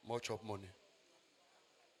 more chop money.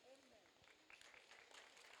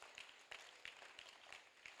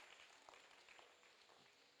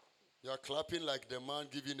 You are clapping like the man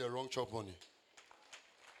giving the wrong chop money.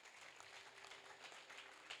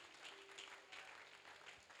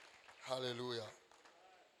 Hallelujah.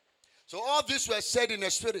 So all this was said in the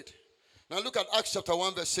spirit. Now look at Acts chapter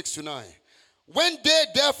 1 verse 6 to 9. When they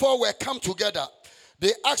therefore were come together,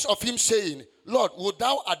 they asked of him, saying, Lord, wilt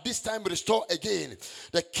thou at this time restore again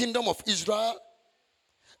the kingdom of Israel?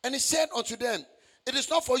 And he said unto them, it is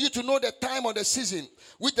not for you to know the time or the season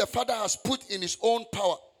which the Father has put in his own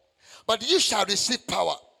power, but you shall receive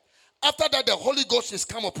power. After that, the Holy Ghost is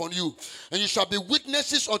come upon you, and you shall be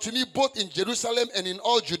witnesses unto me both in Jerusalem and in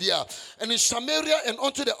all Judea, and in Samaria, and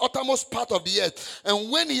unto the uttermost part of the earth. And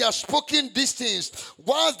when he had spoken these things,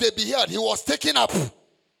 whilst they beheld, he was taken up,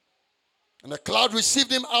 and the cloud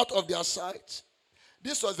received him out of their sight.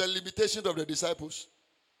 This was the limitation of the disciples.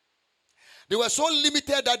 They were so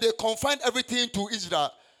limited that they confined everything to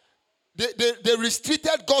Israel. They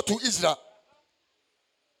restricted God to Israel.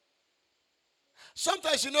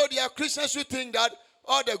 Sometimes, there are Christians who think that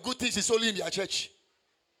all the good things is only in their church.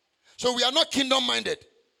 So we are not kingdom-minded.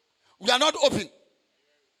 We are not open.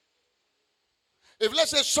 If,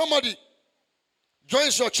 let's say, somebody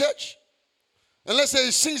joins your church, and let's say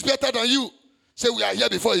he sings better than you, say we are here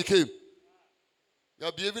before he came. You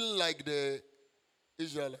are behaving like the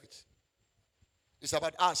Israelites. It's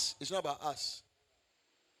about us. It's not about us.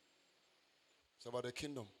 It's about the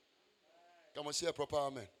kingdom. Come on, say a proper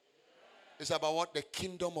amen. It's about what? The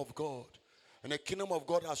kingdom of God. And the kingdom of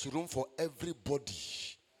God has room for everybody.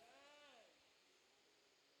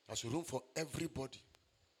 Has room for everybody.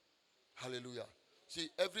 Hallelujah. See,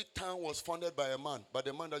 every town was founded by a man, but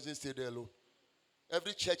the man doesn't stay there alone.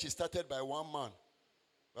 Every church is started by one man,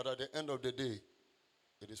 but at the end of the day,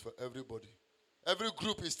 it is for everybody. Every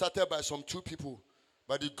group is started by some two people,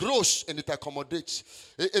 but it grows and it accommodates.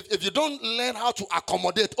 If you don't learn how to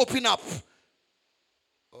accommodate, open up,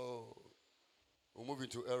 we'll move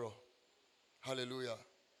into error. Hallelujah.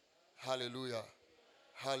 Hallelujah.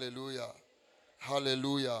 Hallelujah.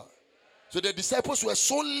 Hallelujah. So the disciples were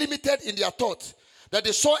so limited in their thought that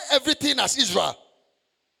they saw everything as Israel.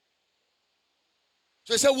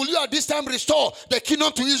 So he said, will you at this time restore the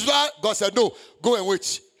kingdom to Israel? God said, no, go and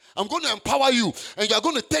wait. I'm going to empower you, and you're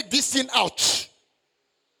going to take this thing out.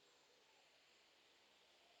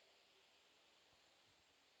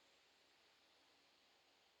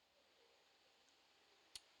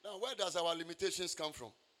 Now, where does our limitations come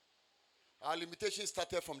from? Our limitations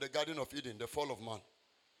started from the Garden of Eden, the fall of man.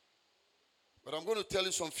 But I'm going to tell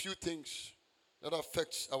you some few things that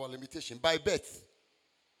affect our limitation. By birth,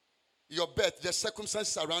 your birth, the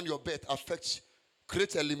circumstances around your birth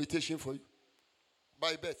create a limitation for you.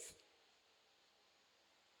 By birth.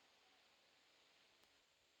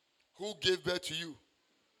 Who gave birth to you?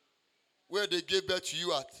 Where they gave birth to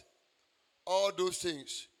you at? All those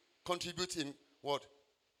things contribute in what?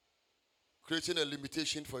 Creating a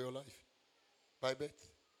limitation for your life. By birth.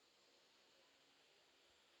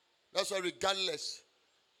 That's why regardless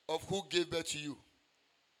of who gave birth to you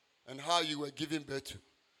and how you were given birth to,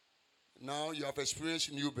 now you have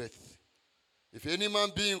experienced new birth. If any man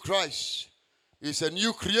be in Christ, is a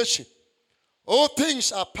new creation. All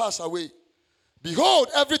things are passed away. Behold,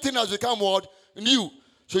 everything has become what? New.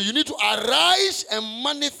 So you need to arise and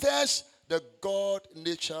manifest the God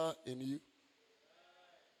nature in you.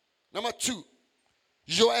 Number 2,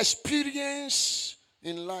 your experience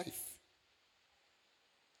in life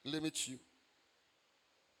limits you.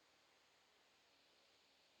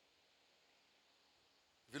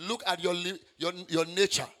 If you look at your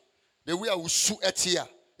nature, the way I will shoot at here,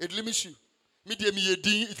 it limits you. Medium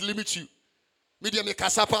it limits you. Medium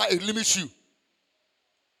kasapa, it limits you.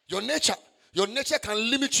 Your nature can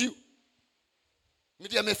limit you.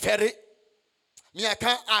 Medium ferry, me I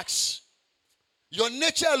can't ask. Your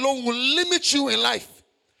nature alone will limit you in life.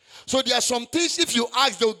 So there are some things, if you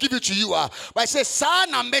ask, they will give it to you. But I say, son,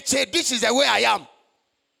 this is the way I am.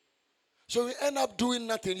 So we end up doing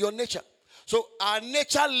nothing. Your nature. So our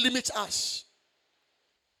nature limits us.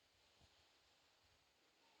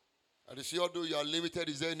 And you see, although you are limited,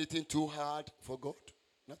 is there anything too hard for God?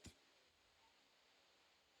 Nothing.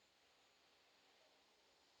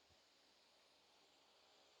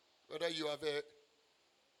 Whether you have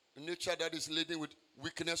a nature that is laden with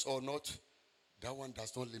weakness or not, that one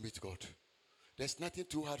does not limit God. There's nothing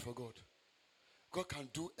too hard for God. God can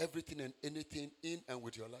do everything and anything in and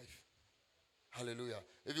with your life. Hallelujah.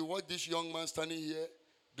 If you watch this young man standing here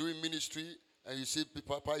doing ministry and you see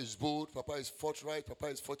Papa is bold, Papa is forthright, Papa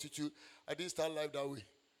is fortitude, I didn't start life that way.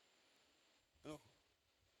 You know,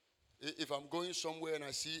 if I'm going somewhere and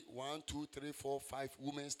I see 1, 2, 3, 4, 5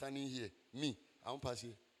 women standing here, me, I won't pass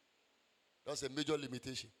here. That's a major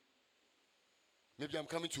limitation. Maybe I'm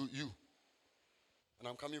coming to you and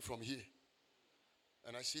I'm coming from here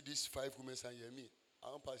and I see these 5 women standing here, me, I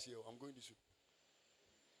won't pass here, I'm going this way.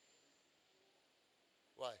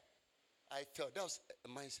 Why? I felt, that was a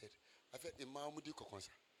mindset. I felt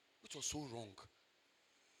which was so wrong.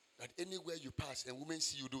 That anywhere you pass and women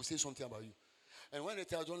see you, they'll say something about you. And when I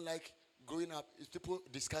don't like growing up, it's people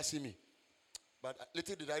discussing me. But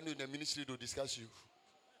little did I know in the ministry, they'll discuss you.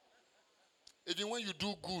 Even when you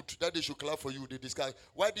do good, that they should clap for you, they discuss.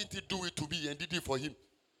 Why didn't he do it to me and did it for him?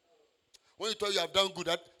 When you thought you have done good,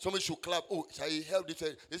 that somebody should clap. Oh, shall he help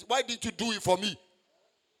this? Why didn't you do it for me?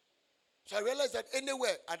 So I realized that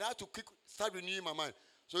anywhere, and I had to start renewing my mind.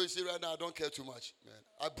 So you see, right now, I don't care too much. Man.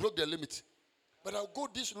 I broke the limit. But I'll go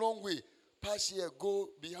this long way, pass here, go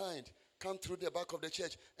behind, come through the back of the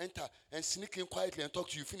church, enter, and sneak in quietly and talk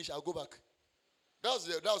to you. Finish, I'll go back. That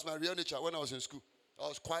was my real nature when I was in school. I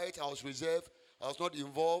was quiet, I was reserved, I was not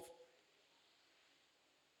involved.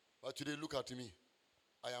 But today, look at me.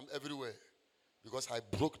 I am everywhere because I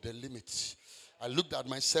broke the limits. I looked at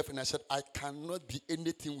myself and I said, I cannot be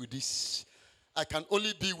anything with this. I can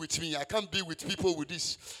only be with me. I can't be with people with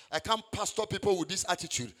this. I can't pastor people with this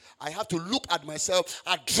attitude. I have to look at myself,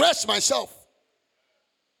 address myself.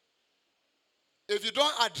 If you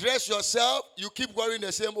don't address yourself, you keep wearing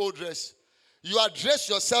the same old dress. You address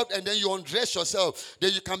yourself and then you undress yourself.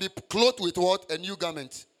 Then you can be clothed with what? A new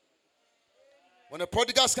garment. When the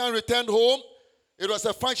prodigal son returned home, it was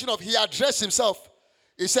a function of he addressed himself.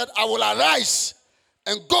 He said, I will arise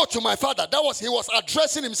and go to my father. He was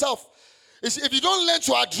addressing himself. If you don't learn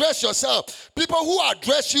to address yourself, people who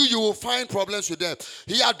address you, you will find problems with them.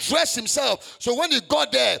 He addressed himself. So when he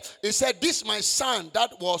got there, he said, this my son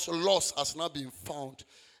that was lost has now been found.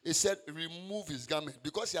 He said, remove his garment.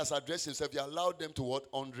 Because he has addressed himself, he allowed them to what?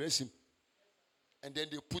 Undress him. And then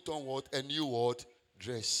they put on what? A new what?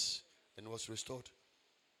 Dress. And was restored.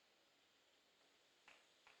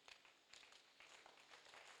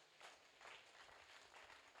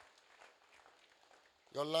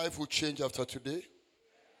 Your life will change after today.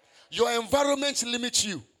 Your environment limits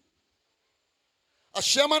you. A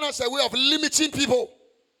shaman has a way of limiting people.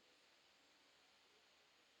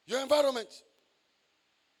 Your environment.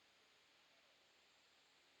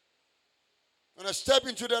 When I step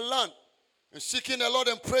into the land and seeking the Lord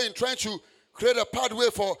and praying, trying to create a pathway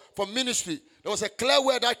for ministry, there was a clear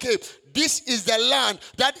word that came. This is the land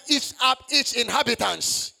that eats up its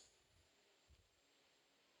inhabitants.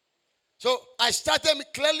 So I started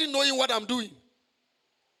clearly knowing what I'm doing.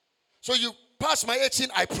 So you pass my 18,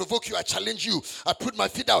 I provoke you, I challenge you, I put my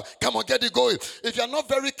feet out. Come on, get it going. If you're not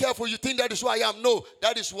very careful, you think that is who I am. No,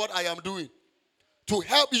 that is what I am doing. To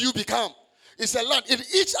help you become. It's a land. It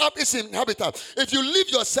eats up its inhabitants. If you live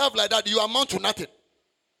yourself like that, you amount to nothing.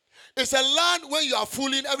 It's a land when you are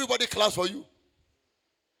fooling, everybody claps for you.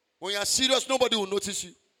 When you are serious, nobody will notice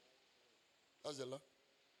you. That's the land.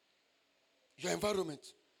 Your environment.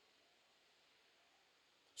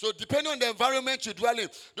 So depending on the environment you dwell in,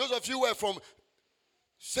 those of you who are from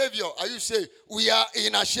Savior, are you say, we are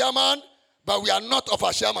in Ashiaman, but we are not of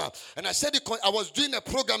Ashama. And I said, I was doing a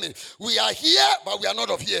programming. We are here, but we are not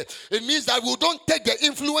of here. It means that we don't take the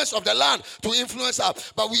influence of the land to influence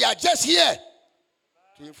us, but we are just here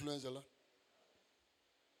to influence the land.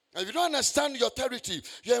 And if you don't understand your territory,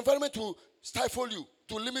 your environment will stifle you,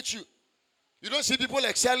 to limit you. You don't see people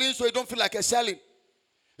excelling, so you don't feel like excelling.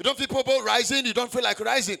 You don't see people rising, you don't feel like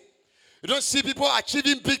rising. You don't see people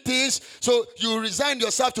achieving big things, so you resign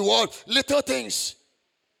yourself to what? Little things.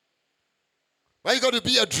 When you got to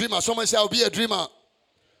be a dreamer, someone say, I'll be a dreamer.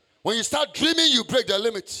 When you start dreaming, you break the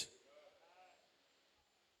limit.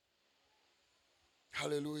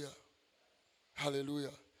 Hallelujah. Hallelujah.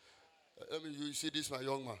 Let me, you see this, my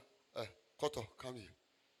young man. Koto, come here.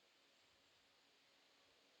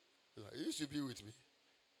 He used to be with me.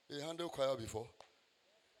 He handled choir before.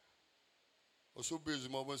 Also, bass,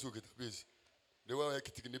 moments who get a bass. They were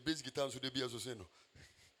taking the bass guitar, so they be as no.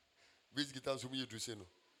 Bass guitar, so me do say no.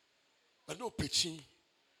 I know pitching,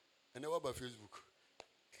 and never by Facebook.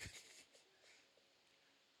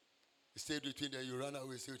 He stayed with me, then you ran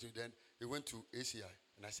away, stayed with me. Then he went to ACI,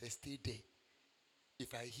 and I said, stay there.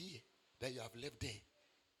 If I hear that you have left there,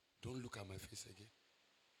 don't look at my face again.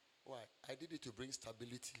 Why? I did it to bring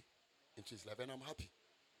stability into his life, and I'm happy.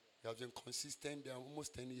 He has been consistent there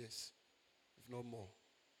almost 10 years, if not more.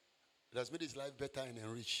 It has made his life better and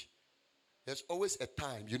enriched. There's always a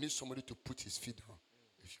time you need somebody to put his feet down.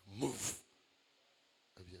 If you move,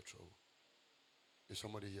 there'll be a trouble. Is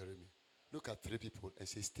somebody hearing me? Look at 3 people and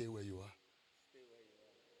say, stay where you are. Stay where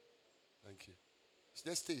you are. Thank you.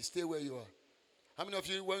 Just stay where you are. How many of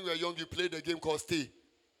you, when you were young, you played a game called Stay?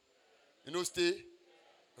 You know Stay?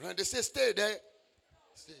 Right? They say stay there.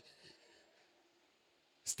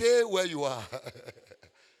 Stay where you are.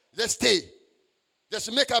 Just stay.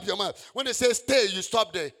 Just make up your mind. When they say stay, you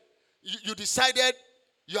stop there. You decided,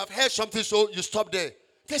 you have heard something, so you stop there.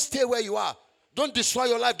 Just stay where you are. Don't destroy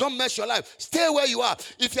your life. Don't mess your life. Stay where you are.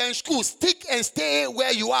 If you're in school, stick and stay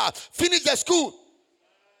where you are. Finish the school.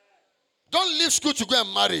 Don't leave school to go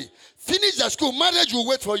and marry. Finish the school. Marriage will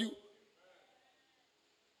wait for you.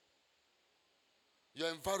 Your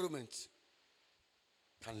environment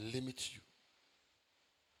can limit you.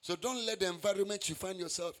 So don't let the environment you find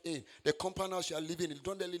yourself in, the compound house you are living in,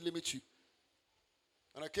 don't let it limit you.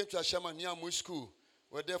 And I came to Ashama near my school.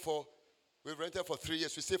 We rented for 3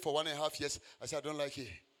 years. We stayed for 1.5 years. I said, I don't like it.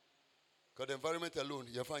 Because the environment alone,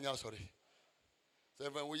 you find out sorry. So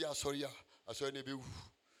when we are sorry, I saw any. We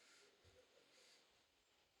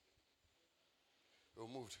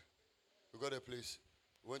moved. We got a place.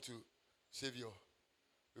 We went to Savior.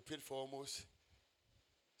 We paid for almost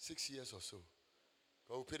 6 years or so.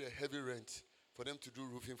 We paid a heavy rent for them to do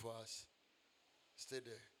roofing for us. Stayed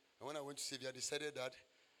there. And when I went to Savior, I decided that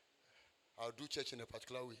I'll do church in a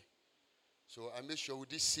particular way. So I made sure we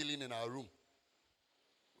did ceiling in our room.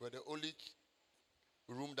 We're the only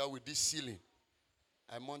room that we did ceiling.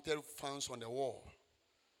 I mounted fans on the wall.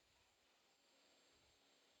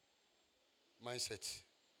 Mindset.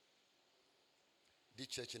 Did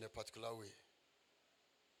church in a particular way.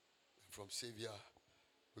 And from Savior,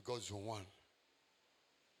 we got Zone 1.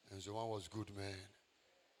 And Zone 1 was good, man.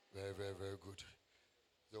 Very, very, very good.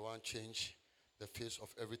 The one changed the face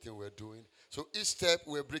of everything we're doing. So each step,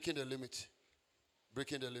 we're breaking the limit.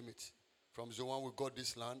 Breaking the limit. From Zone 1, we got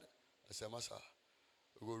this land. I said, Master,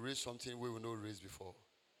 we will raise something we will not raise before.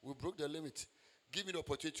 We broke the limit. Give me the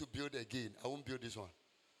opportunity to build again. I won't build this one.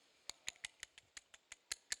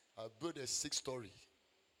 I built a 6-story.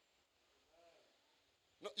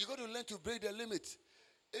 No, you got to learn to break the limit.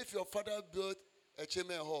 If your father built a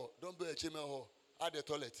chairman hall, don't build a chairman hall. Add a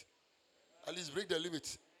toilet. At least break the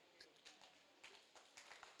limit.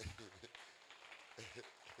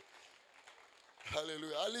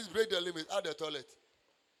 Hallelujah. At least break the limit. Add the toilet.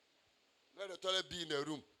 Let the toilet be in the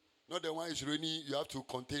room. Not the one is raining, you have to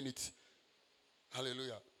contain it.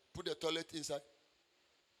 Hallelujah. Put the toilet inside.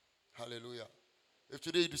 Hallelujah. If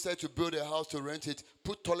today you decide to build a house to rent it,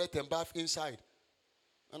 put toilet and bath inside.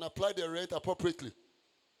 And apply the rent appropriately.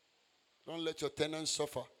 Don't let your tenants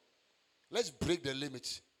suffer. Let's break the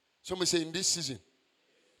limits. Somebody say, in this season,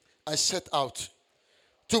 I set out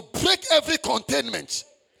to break every containment,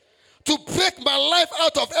 to break my life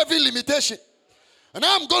out of every limitation. And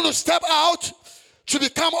I'm going to step out to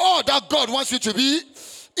become all that God wants you to be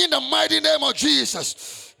in the mighty name of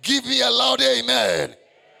Jesus. Give me a loud amen.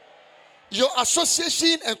 Your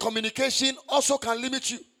association and communication also can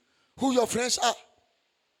limit you. Who your friends are,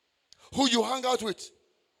 who you hang out with.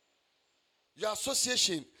 Your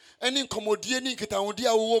association, any commodity, any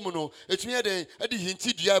kitaundia woman, it's me the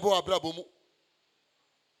hinti diabo abrabomu.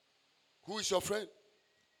 Who is your friend?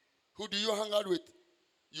 Who do you hang out with?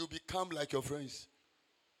 you become like your friends.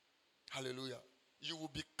 Hallelujah. You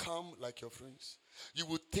will become like your friends. You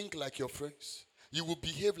will think like your friends. You will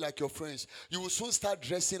behave like your friends. You will soon start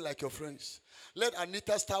dressing like your friends. Let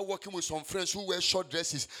Anita start working with some friends who wear short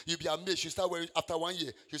dresses. You'll be amazed. She start wearing, after 1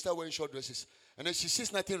 year, she start wearing short dresses. And then she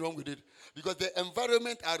sees nothing wrong with it. Because the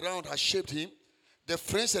environment around has shaped him. The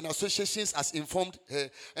friends and associations has informed her.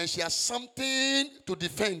 And she has something to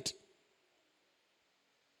defend.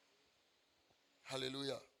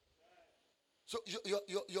 Hallelujah. So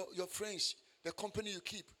your friends, the company you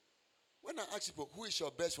keep. When I ask people, who is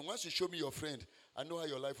your best friend? Once you show me your friend, I know how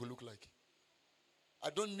your life will look like.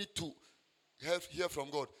 I don't need to hear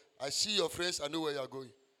from God. I see your friends, I know where you are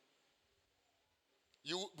going.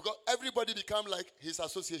 Because everybody become like his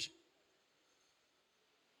association.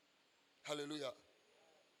 Hallelujah.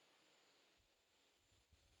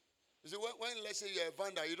 You see, when let's say you're a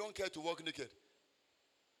vandal, you don't care to walk naked.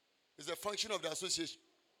 It's a function of the association.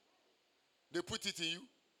 They put it in you.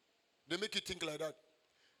 They make you think like that.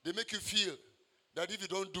 They make you feel that if you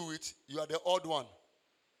don't do it, you are the odd one.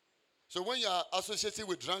 So when you are associating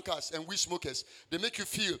with drunkards and weed smokers, they make you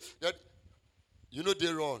feel that, you know,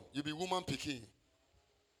 they run. You be woman picking.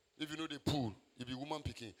 If you know they pull, you be woman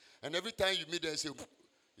picking. And every time you meet them, say,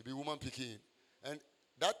 you be woman picking. And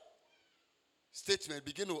that statement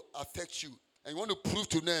begin to affect you. And you want to prove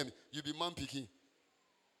to them, you be man picking.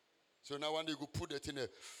 So now one day you go put that in there.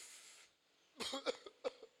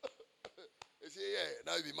 They say, yeah,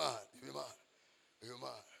 now you be mad. You be mad. You be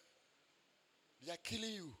mad. They are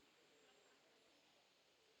killing you.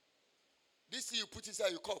 This thing you put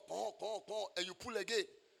inside, you call, and you pull again,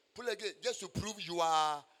 just to prove you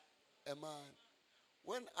are a man.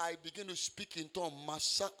 When I begin to speak in tongues,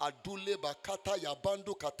 Masa Adule Bakata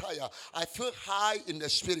Yabando Kataya, I feel high in the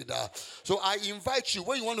spirit. So I invite you,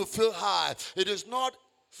 when you want to feel high, it is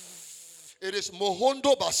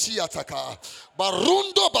Mohondo Basiataka,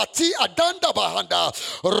 Barundo Bati Adanda Bahanda,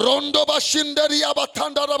 Rondo Bashindaria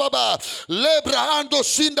Batanda Rababa, Lebrahando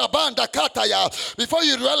Sinda Banda Kataya. Before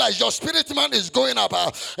you realize your spirit man is going up,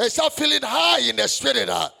 and start feeling high in the spirit.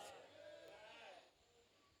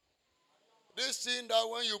 This thing that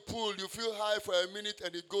when you pull, you feel high for a minute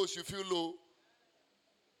and it goes, you feel low.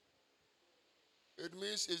 It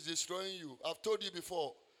means it's destroying you. I've told you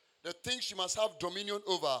before, the things you must have dominion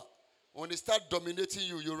over, when they start dominating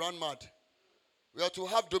you, you run mad. We have to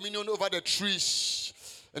have dominion over the trees.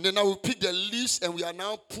 And then now we pick the leaves and we are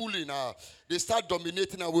now pulling. They start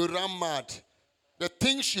dominating and we run mad. The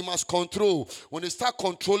things you must control, when they start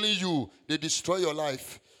controlling you, they destroy your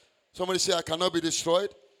life. Somebody say, I cannot be destroyed.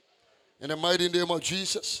 In the mighty name of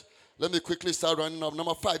Jesus. Let me quickly start running up.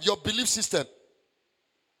 Number 5, your belief system.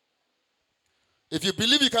 If you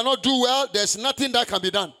believe you cannot do well, there's nothing that can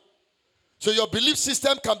be done. So your belief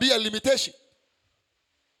system can be a limitation.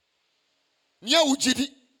 Nya ujidi.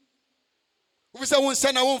 Ubisa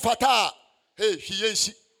unsena unfata. Hey,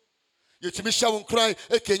 hiyensi. Yetimisha unkrai.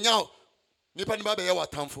 Kenyao. Nipa ni babe ya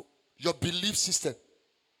watamfo. Your belief system.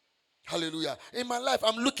 Hallelujah. In my life,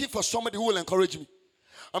 I'm looking for somebody who will encourage me.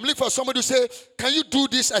 I'm looking for somebody to say, can you do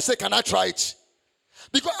this? I say, can I try it?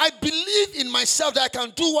 Because I believe in myself that I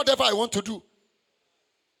can do whatever I want to do.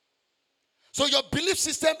 So your belief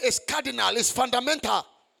system is cardinal, is fundamental.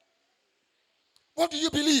 What do you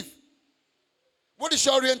believe? What is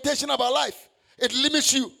your orientation about life? It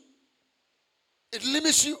limits you. It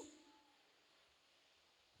limits you.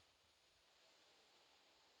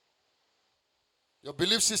 Your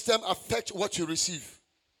belief system affects what you receive.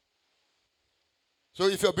 So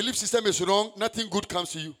if your belief system is wrong, nothing good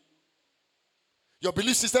comes to you. Your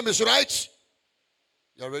belief system is right,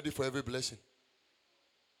 you are ready for every blessing.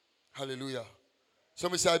 Hallelujah.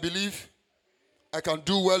 Somebody say, I believe I can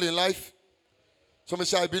do well in life. Somebody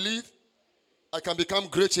say, I believe I can become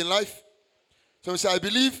great in life. Somebody say, I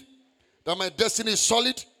believe that my destiny is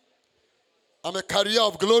solid. I'm a carrier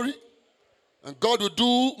of glory. And God will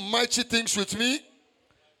do mighty things with me.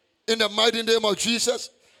 In the mighty name of Jesus.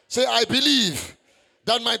 Say, I believe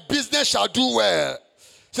that my business shall do well.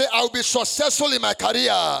 Say, I will be successful in my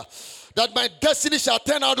career. That my destiny shall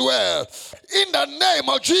turn out well. In the name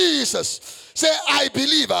of Jesus. Say, I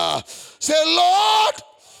believe. Say, Lord,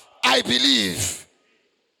 I believe.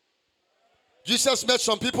 Jesus met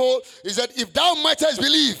some people. He said, if thou mightest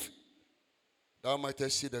believe, thou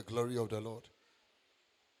mightest see the glory of the Lord.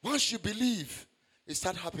 Once you believe, it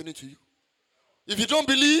starts happening to you. If you don't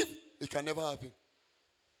believe, it can never happen.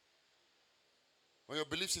 When your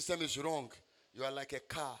belief system is wrong, you are like a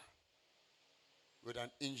car with an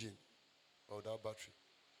engine or without battery.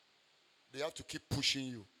 They have to keep pushing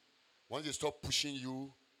you. Once they stop pushing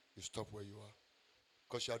you, you stop where you are.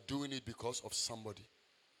 Because you are doing it because of somebody.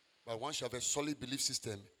 But once you have a solid belief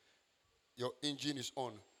system, your engine is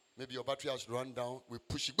on. Maybe your battery has run down. We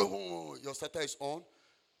push it. Boom, your starter is on.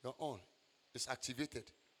 You're on. It's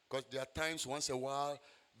activated. Because there are times once a while,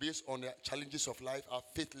 based on the challenges of life, our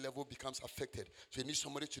faith level becomes affected. So you need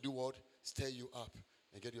somebody to do what? Stir you up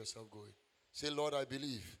and get yourself going. Say, Lord, I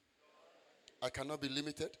believe. I cannot be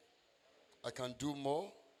limited. I can do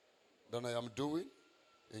more than I am doing.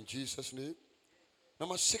 In Jesus' name.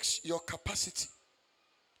 Number 6, your capacity.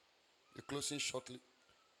 We're closing shortly.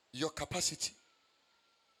 Your capacity.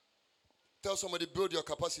 Tell somebody, build your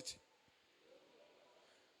capacity.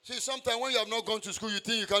 See, sometimes when you have not gone to school, you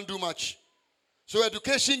think you can't do much. So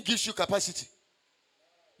education gives you capacity.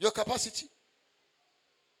 Your capacity.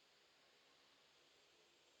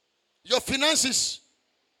 Your finances.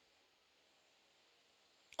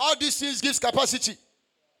 All these things gives capacity.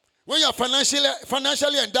 When you are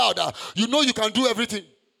financially endowed, you know you can do everything.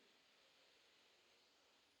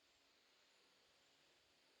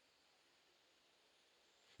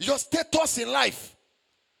 Your status in life.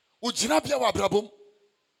 If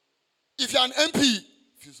you're an MP,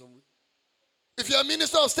 if you're a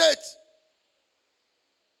minister of state,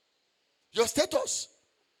 your status.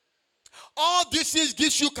 All these things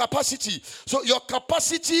gives you capacity. So your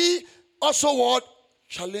capacity also what?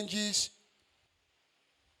 Challenges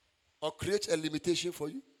or creates a limitation for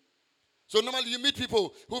you. So normally you meet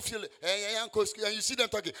people who feel, and you see them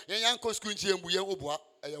talking,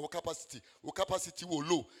 capacity will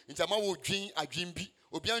low. In time will dream a dream be,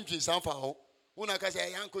 obian dream sound for home. Una ka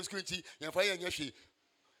say yanko school nti yemfa ye nyehwe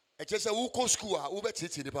e che say wo ko school a wo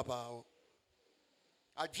betete ni papa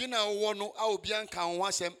adwena wo no a obian kan ho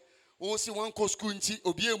asem wo si wan ko school nti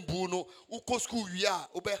obi embu no wo ko school wi a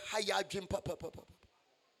wo be higher adwen papa.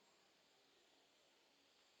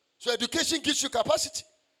 So education gives you capacity.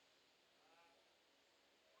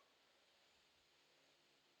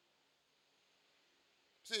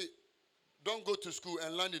 See, don't go to school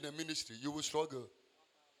and land in a ministry. You will struggle.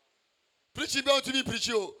 Preaching bound to be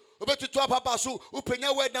preaching. Obe to papa so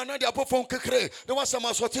upenya word na the phone kekere. The one some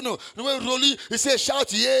asotino. The way rolling, he say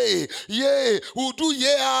shout yeah, yeah. Who do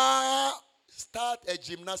yeah? Start a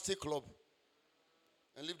gymnastic club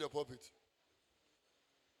and leave the pulpit.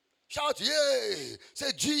 Shout yeah.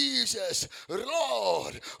 Say Jesus,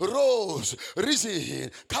 Lord, rose, risen,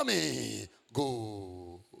 coming,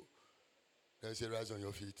 go. Then say rise on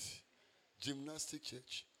your feet. Gymnastic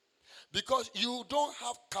church. Because you don't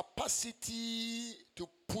have capacity to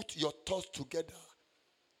put your thoughts together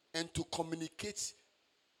and to communicate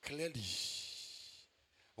clearly.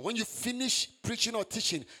 When you finish preaching or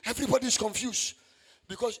teaching, everybody is confused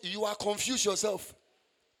because you are confused yourself.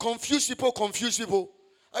 Confused people confuse people.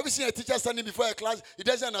 Have you seen a teacher standing before a class? He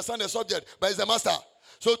doesn't understand the subject, but he's the master.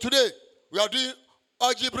 So today, we are doing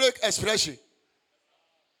algebraic expression.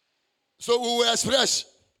 So we will express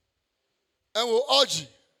and we'll algebra.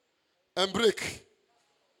 And break.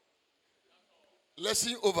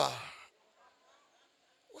 Lesson over.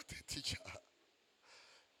 What a teacher.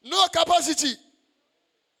 No capacity.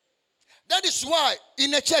 That is why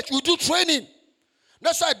in a church we do training.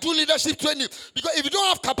 That's why I do leadership training. Because if you don't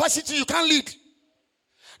have capacity, you can't lead.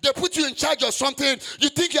 They put you in charge of something, you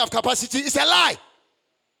think you have capacity. It's a lie.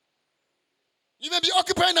 You may be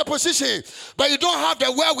occupying a position, but you don't have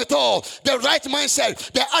the wherewithal, the right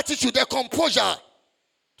mindset, the attitude, the composure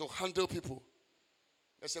to handle people.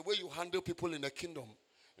 There's a way you handle people in the kingdom,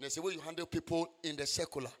 and there's a way you handle people in the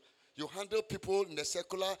secular. You handle people in the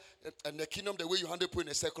secular and the kingdom the way you handle people in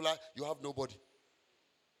the secular, you have nobody.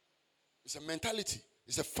 It's a mentality.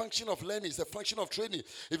 It's a function of learning. It's a function of training.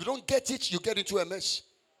 If you don't get it, you get into a mess.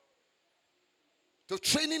 So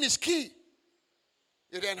training is key.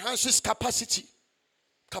 It enhances capacity.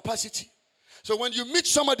 Capacity. So when you meet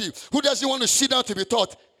somebody who doesn't want to sit down to be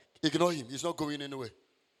taught, ignore him. He's not going anywhere.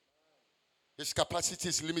 His capacity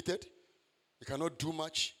is limited. He cannot do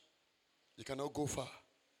much. He cannot go far.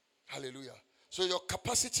 Hallelujah. So your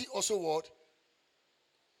capacity also what?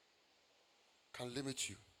 Can limit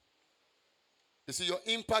you. You see, your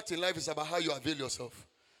impact in life is about how you avail yourself.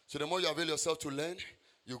 So the more you avail yourself to learn,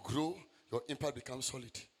 you grow, your impact becomes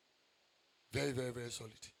solid. Very, very, very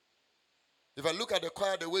solid. If I look at the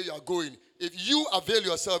choir the way you are going, if you avail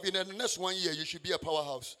yourself, in the next 1 year, you should be a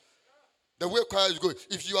powerhouse. The way choir is going.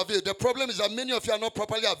 If you avail, the problem is that many of you are not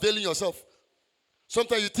properly availing yourself.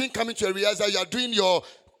 Sometimes you think coming to a realizer, you are doing your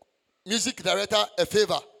music director a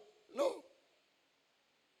favor. No.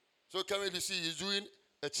 So currently see, he's doing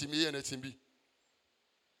a team A and a team B.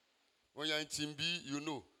 When you're in team B, you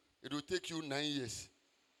know, it will take you 9 years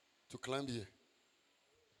to climb here.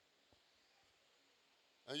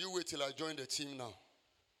 And you wait till I join the team now.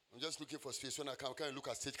 I'm just looking for space. When I can't look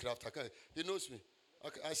at stagecraft. He knows me.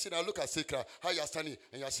 I look at stagecraft. How you are standing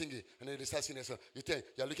and you are singing, and then they start singing a song. You think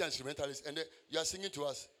you are looking at instrumentalists, and then you are singing to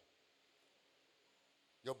us.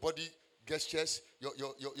 Your body gestures, your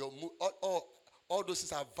all those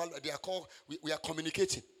things are valid. They are called. We are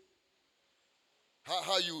communicating.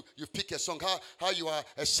 How you pick a song, how you are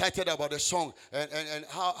excited about a song, and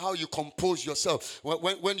how you compose yourself.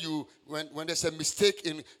 When there's a mistake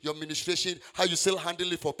in your ministration, how you still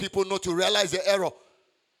handle it for people not to realize the error.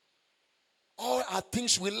 All are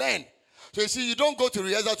things we learn. So you see, you don't go to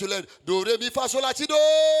rehearsal to learn do re mi fa sol la ti do.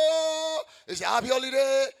 It's a happy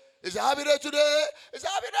holiday. It's a happy day today. It's a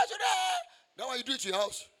happy day today. That's why you do it in your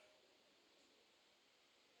house.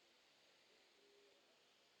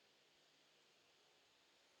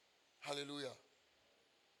 Hallelujah.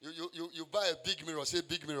 You buy a big mirror. Say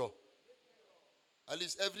big mirror. At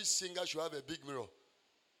least every singer should have a big mirror.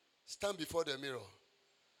 Stand before the mirror.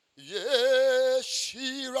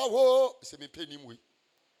 Yeshirawo. Say me pay him we.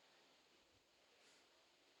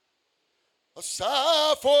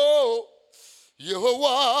 Asafo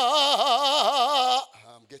Yehovah.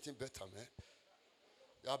 I'm getting better, man.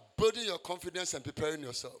 You are building your confidence and preparing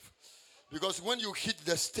yourself. Because when you hit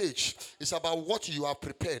the stage, it's about what you are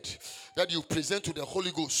prepared, that you present to the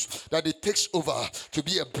Holy Ghost, that it takes over to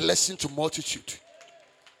be a blessing to multitude.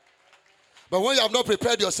 But when you have not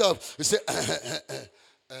prepared yourself, you say,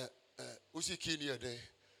 who's the key near there?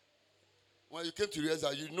 When you came to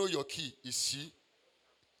realize, you know your key is C.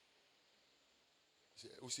 Say,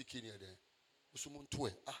 who's the key near there?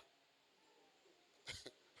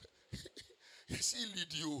 Yes, he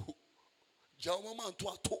lead you.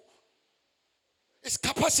 It's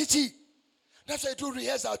capacity. That's why I do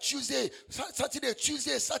rehearsal Tuesday, Saturday,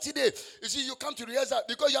 Tuesday, Saturday. You see, you come to rehearsal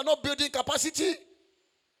because you're not building capacity.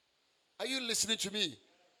 Are you listening to me?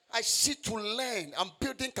 I sit to learn. I'm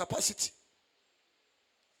building capacity.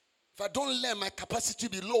 If I don't learn, my capacity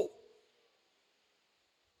will be low.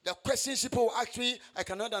 The questions people ask me, I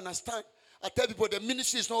cannot understand. I tell people the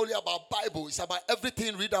ministry is not only about Bible, it's about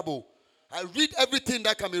everything readable. I read everything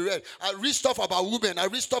that can be read. I read stuff about women. I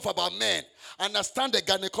read stuff about men. I understand the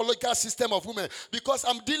gynecological system of women. Because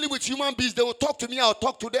I'm dealing with human beings. They will talk to me. I'll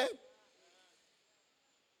talk to them.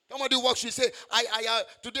 Somebody walks, you say,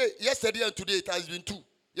 today, yesterday and today, it has been two.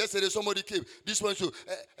 Yesterday, somebody came. This one, so,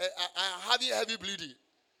 I have heavy bleeding.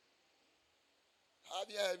 Have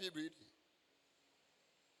heavy bleeding.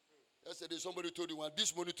 Yesterday, somebody told you one.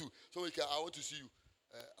 This morning, too. Somebody came, I want to see you.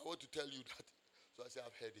 I want to tell you that. So I say,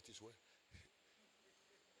 I've heard it is well.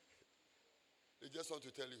 They just want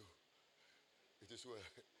to tell you, it is well.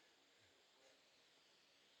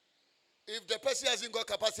 If the person hasn't got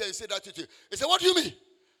capacity and say that to you, he say, what do you mean?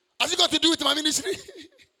 Has it got to do with my ministry?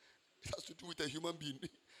 It has to do with a human being.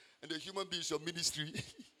 And the human being is your ministry.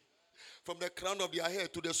 From the crown of their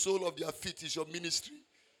head to the sole of their feet is your ministry.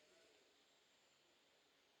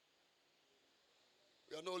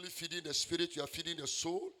 You are not only feeding the spirit, you are feeding the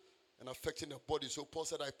soul and affecting the body. So Paul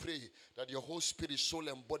said, I pray that your whole spirit, soul,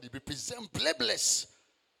 and body be present blameless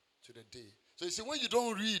to the day. So you see, when you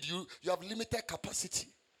don't read, you have limited capacity.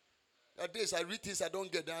 There are days I read things I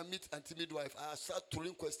don't get. Then I meet Auntie Midwife. I start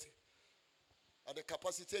throwing questions. At the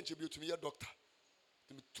capacity and to me a doctor.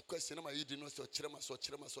 Two questions. I'm reading so chirema.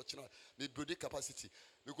 Me building capacity.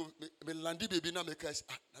 Me landi baby na me guys.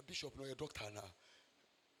 Na bishop no a doctor now.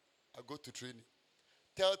 I go to training.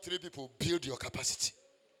 Tell 3 people, build your capacity.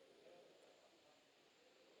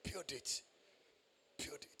 Build it.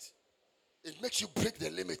 Build it. It makes you break the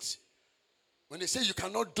limits. When they say you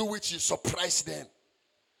cannot do it, you surprise them.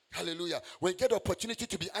 Hallelujah. When you get the opportunity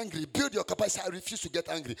to be angry, build your capacity. I refuse to get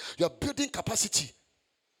angry. You are building capacity.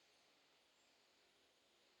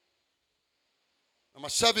 Number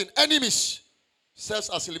 7, enemies serves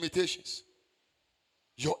as limitations.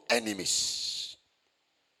 Your enemies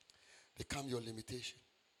become your limitation.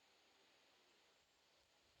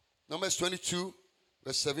 Numbers 22,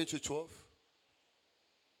 verse 7 to 12.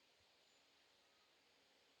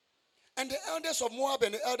 And the elders of Moab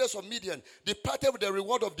and the elders of Midian departed with the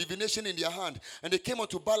reward of divination in their hand. And they came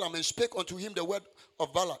unto Balaam and spake unto him the word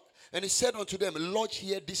of Balak. And he said unto them, Lodge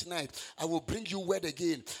here this night. I will bring you word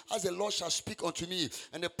again, as the Lord shall speak unto me.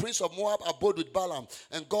 And the prince of Moab abode with Balaam.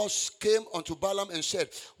 And God came unto Balaam and said,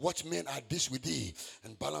 What men are these with thee?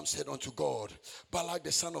 And Balaam said unto God, Balak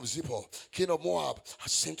the son of Zippor, king of Moab,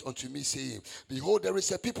 has sent unto me, saying, Behold, there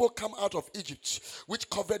is a people come out of Egypt, which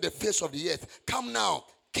covered the face of the earth. Come now,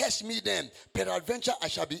 curse me them. Peradventure I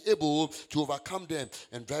shall be able to overcome them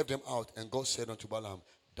and drive them out. And God said unto Balaam,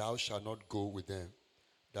 Thou shalt not go with them.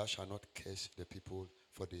 Thou shalt not curse the people,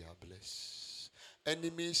 for they are blessed.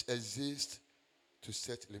 Enemies exist to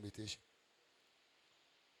set limitation.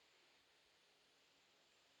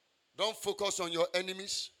 Don't focus on your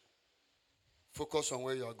enemies. Focus on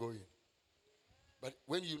where you are going. But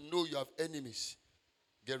when you know you have enemies,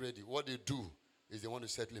 get ready. What they do is they want to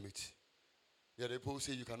set limits. Yeah, the people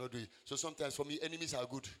say you cannot do it. So sometimes for me, enemies are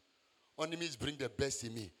good. Enemies bring the best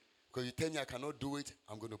in me. Because you tell me I cannot do it,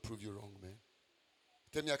 I'm going to prove you wrong, man.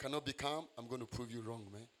 Tell me I cannot be calm, I'm going to prove you wrong,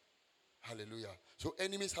 man. Hallelujah. So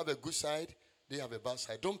enemies have a good side, they have a bad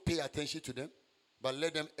side. Don't pay attention to them, but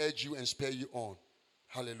let them urge you and spur you on.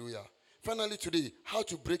 Hallelujah. Finally today, how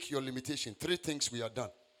to break your limitation. 3 things we are done.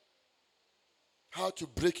 How to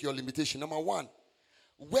break your limitation. Number 1,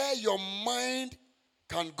 where your mind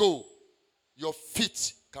can go, your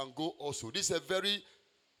feet can go also. This is a very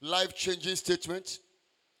life-changing statement.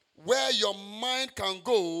 Where your mind can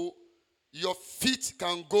go, your feet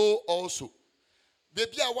can go also.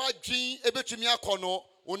 Baby, I want dream ebetumi akono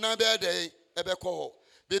una be dey ebeko.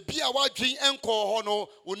 Baby, I want dream enko hono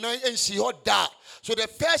una ensi ho da. So the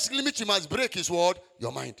first limit you must break is what?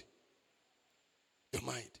 Your mind. Your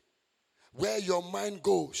mind. Where your mind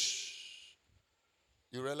goes,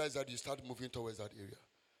 you realize that you start moving towards that area.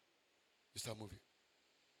 You start moving.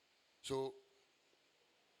 So,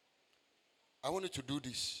 I want you to do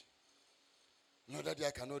this. No, Daddy,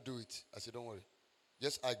 I cannot do it. I said, don't worry.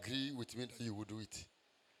 Just agree with me that you will do it.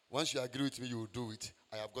 Once you agree with me, you will do it.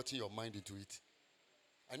 I have gotten your mind into it.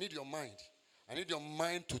 I need your mind. I need your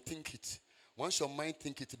mind to think it. Once your mind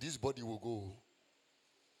think it, this body will go.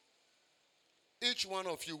 Each one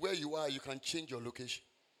of you, where you are, you can change your location.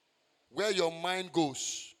 Where your mind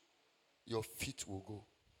goes, your feet will go.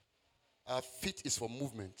 Our feet is for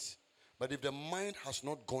movement. But if the mind has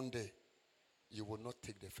not gone there, you will not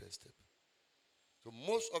take the first step. So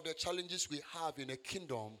most of the challenges we have in a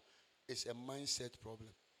kingdom is a mindset problem.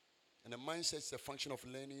 And a mindset is a function of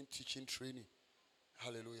learning, teaching, training.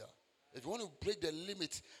 Hallelujah. If you want to break the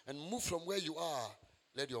limit and move from where you are,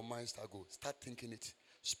 let your mind start go. Start thinking it.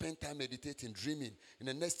 Spend time meditating, dreaming. In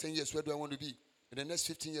the next 10 years, where do I want to be? In the next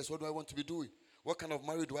 15 years, what do I want to be doing? What kind of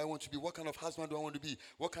marriage do I want to be? What kind of husband do I want to be?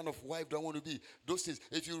 What kind of wife do I want to be? Those things.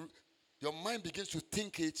 If your mind begins to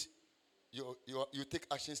think it, you take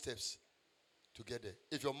action steps to get there.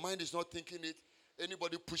 If your mind is not thinking it,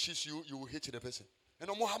 anybody pushes you, you will hit the person. And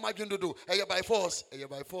no more how am I going to do? Hey, by force. Hey,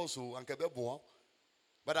 by force.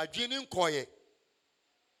 But I didn't call it.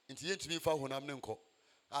 Into the me for when I'm not.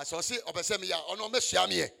 I saw see obesemi ya ono mesia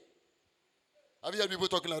me. Have you heard people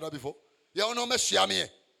talking like that before? Yeah, ono mesia me.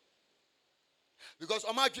 Because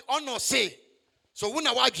ono say so when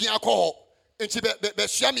I watch alcohol into be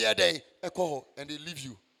share me day alcohol and they leave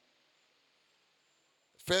you.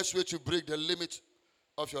 First way to break the limit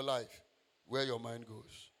of your life, where your mind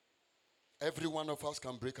goes. Every one of us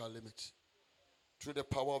can break our limits through the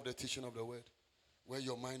power of the teaching of the word. Where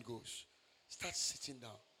your mind goes. Start sitting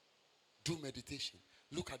down. Do meditation.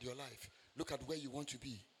 Look at your life. Look at where you want to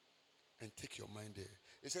be. And take your mind there.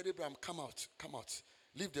 He said, Abraham, come out. Come out.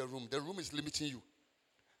 Leave the room. The room is limiting you.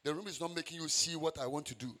 The room is not making you see what I want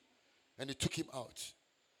to do. And he took him out.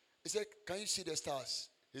 He said, can you see the stars?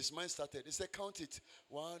 His mind started. He said, count it.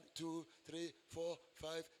 1, 2, 3, 4,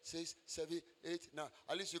 5, 6, 7, 8. Now,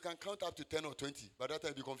 at least you can count up to 10 or 20. By that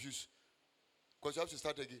time, you'll be confused. Because you have to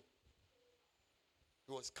start again.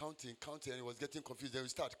 He was counting, and he was getting confused. Then we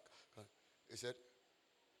start. He said,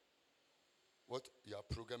 what? You are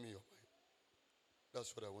programming your mind.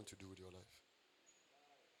 That's what I want to do with your life.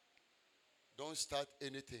 Don't start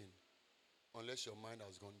anything unless your mind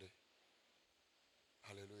has gone there.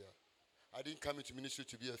 Hallelujah. I didn't come into ministry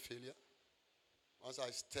to be a failure. Once I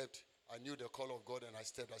stepped, I knew the call of God and I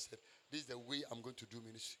stepped. I said, this is the way I'm going to do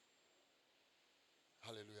ministry.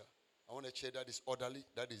 Hallelujah. I want a church that is orderly,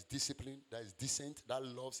 that is disciplined, that is decent, that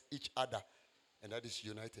loves each other, and that is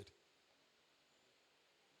united.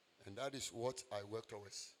 And that is what I work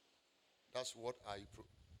towards. That's what I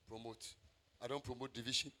promote. I don't promote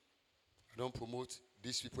division. I don't promote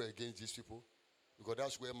these people against these people, because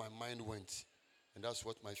that's where my mind went. And that's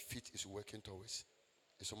what my feet is working towards.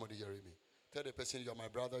 Is somebody hearing me? Tell the person, you're my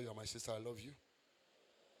brother, you're my sister, I love you.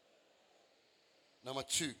 Number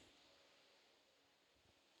 2.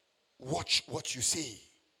 Watch what you say.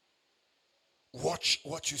 Watch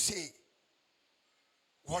what you say.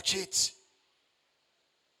 Watch it.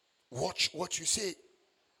 Watch what you say.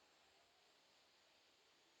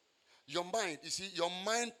 Your mind, you see, your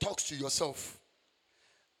mind talks to yourself.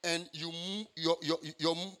 And your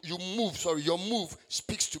move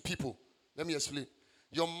speaks to people. Let me explain.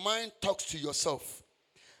 Your mind talks to yourself.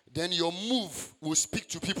 Then your move will speak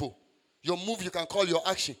to people. Your move you can call your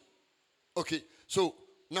action. Okay, so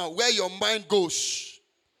now where your mind goes,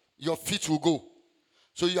 your feet will go.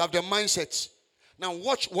 So you have the mindset. Now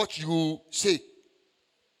watch what you say.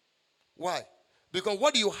 Why? Because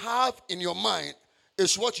what you have in your mind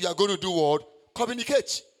is what you are going to do what?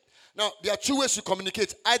 Communicate. Now, there are two ways to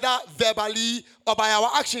communicate, either verbally or by our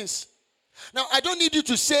actions. Now, I don't need you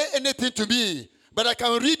to say anything to me, but I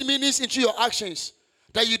can read meanings into your actions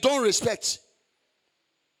that you don't respect.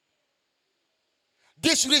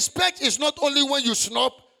 Disrespect is not only when you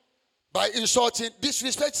snub by insulting.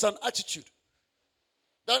 Disrespect is an attitude.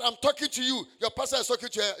 That I'm talking to you, your pastor is talking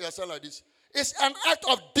to your son like this. It's an act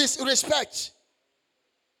of disrespect.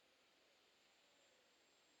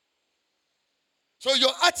 So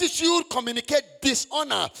your attitude communicates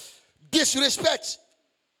dishonor, disrespect.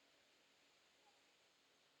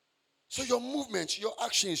 So your movements, your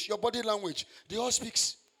actions, your body language, they all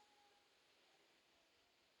speaks.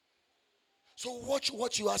 So watch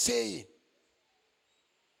what you are saying.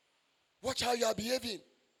 Watch how you are behaving.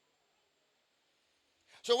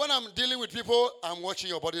 So when I'm dealing with people, I'm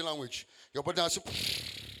watching your body language. Your body language,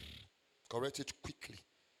 correct it quickly.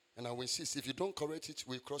 And I will insist, if you don't correct it,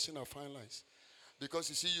 we're crossing our fine lines. Because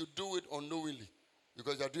you see, you do it unknowingly.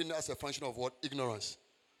 Because you're doing it as a function of what? Ignorance.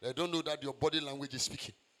 They don't know that your body language is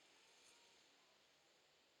speaking.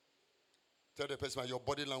 Tell the person, your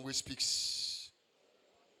body language speaks.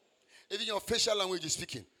 Even your facial language is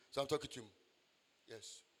speaking. So I'm talking to him.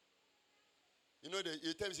 Yes. You know,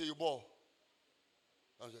 you tell me, say, you bore.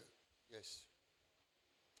 I say, yes.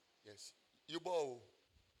 Yes. You bore.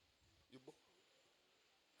 You bore.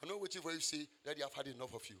 I'm not waiting for you to say that you have had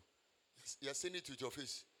enough of you. You're saying it with your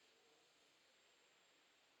face.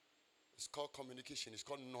 It's called communication. It's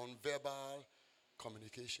called non-verbal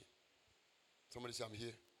communication. Somebody say, I'm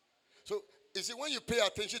here. So, you see, when you pay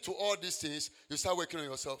attention to all these things, you start working on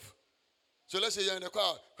yourself. So let's say you're in the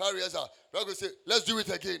car rehearsal. We're going to say, let's do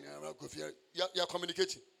it again. You're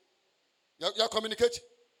communicating. You're communicating.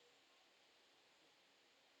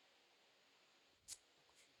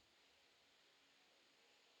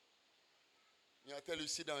 I tell you,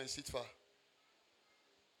 sit down and sit far.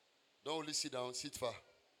 Don't only sit down, sit far.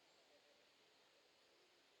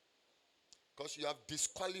 Because you have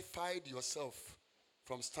disqualified yourself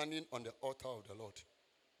from standing on the altar of the Lord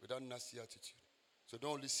with that nasty attitude. So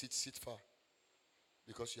don't only sit far.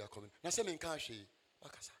 Because you are coming. Now, say, tell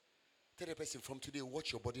the person from today,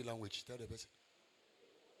 watch your body language. Tell the person.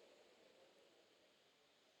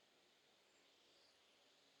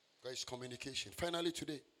 Because it's communication. Finally,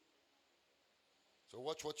 today. So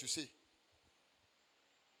watch what you say.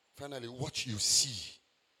 Finally, what you see.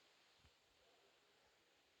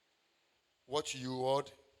 What you what?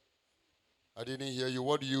 I didn't hear you.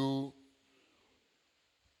 What you?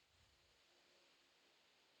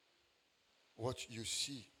 What you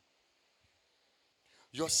see.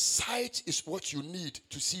 Your sight is what you need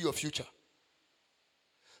to see your future.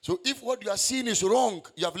 So if what you are seeing is wrong,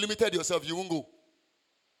 you have limited yourself, you won't go.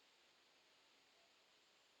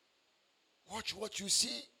 Watch what you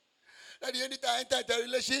see. At the end of the time, enter the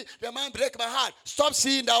relationship, the man break my heart. Stop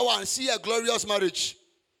seeing that one. See a glorious marriage.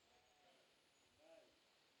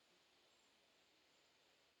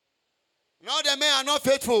 Now the men are not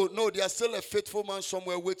faithful. No, they are still a faithful man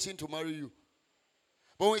somewhere waiting to marry you.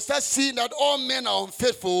 But when we start seeing that all men are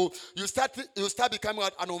unfaithful, you start becoming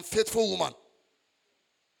an unfaithful woman.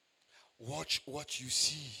 Watch what you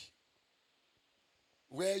see.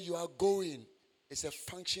 Where you are going is a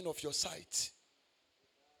function of your sight.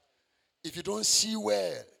 If you don't see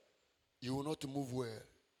well, you will not move well.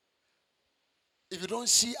 If you don't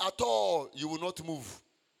see at all, you will not move.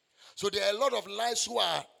 So there are a lot of lives who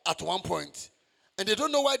are at one point, and they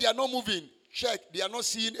don't know why they are not moving. Check, they are not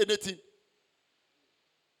seeing anything.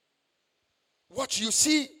 What you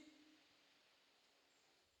see.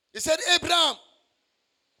 He said, Abraham,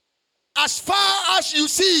 as far as you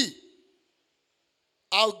see,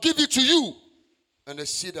 I'll give it to you and the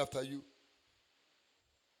seed after you.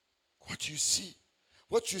 What you see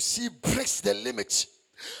breaks the limit.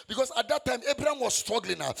 Because at that time, Abraham was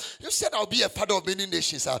struggling now. You said, I'll be a father of many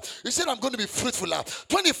nations. You said, I'm going to be fruitful now.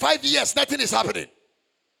 25 years, nothing is happening.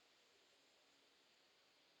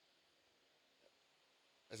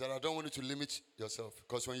 I said, I don't want you to limit yourself.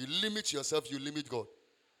 Because when you limit yourself, you limit God.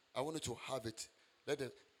 I want you to have it.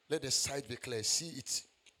 Let the sight be clear. See it.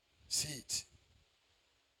 See it.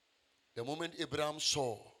 The moment Abraham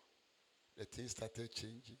saw, the things started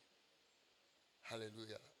changing.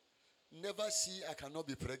 Hallelujah. Never see, I cannot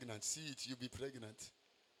be pregnant. See it, you'll be pregnant.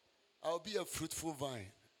 I'll be a fruitful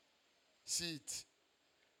vine. See it.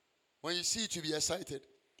 When you see it, you'll be excited.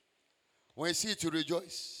 When you see it, you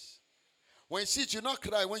rejoice. When you see it, you not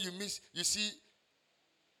cry. When you miss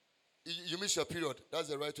your period. That's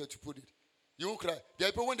the right way to put it. You won't cry. There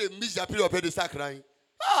are people when they miss their period, they start crying.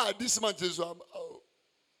 Ah, this man says, oh.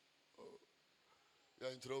 You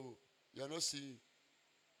are in trouble. You are not seeing.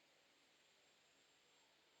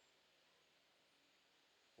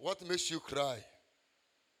 What makes you cry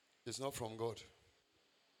is not from God.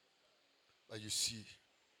 But you see,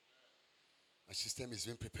 a system is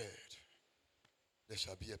being prepared. There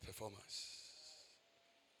shall be a performance.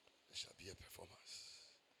 There shall be a performance.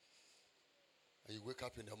 And you wake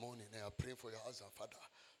up in the morning and you're praying for your husband. Father,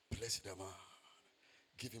 bless the man.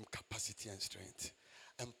 Give him capacity and strength.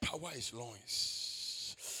 Empower his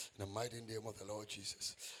loins. In the mighty name of the Lord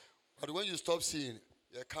Jesus. But when you stop seeing,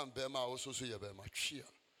 you can't bear my also see your bear my cheer.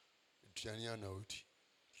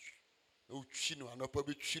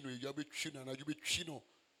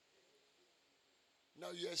 Now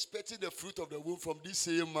you're expecting the fruit of the womb from this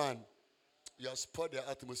same man. You have spoiled the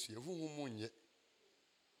atmosphere.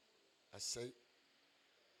 I say.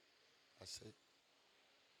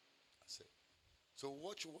 So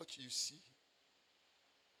watch what you see.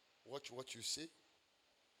 Watch what you say.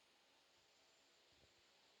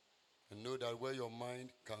 And know that where your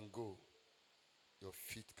mind can go, your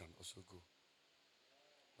feet can also go.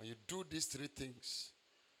 When you do these three things,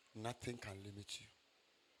 nothing can limit you.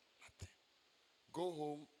 Nothing. Go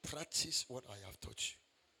home, practice what I have taught you.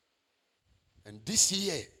 And this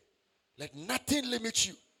year, let nothing limit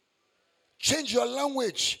you. Change your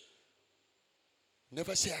language.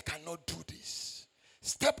 Never say, I cannot do this.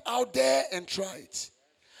 Step out there and try it.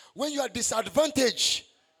 When you are disadvantaged,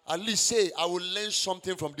 at least say, I will learn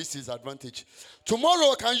something from this disadvantage.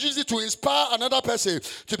 Tomorrow I can use it to inspire another person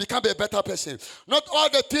to become a better person. Not all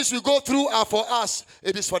the things we go through are for us.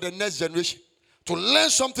 It is for the next generation. To learn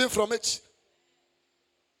something from it.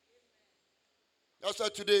 That's why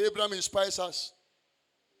today Abraham inspires us.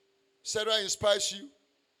 Sarah inspires you.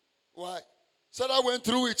 Why? Sarah went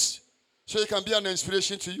through it so it can be an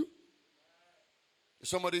inspiration to you. Is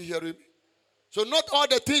somebody hearing me? So not all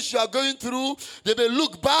the things you are going through, they may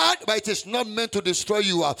look bad, but it is not meant to destroy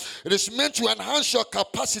you. It is meant to enhance your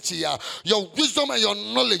capacity, your wisdom and your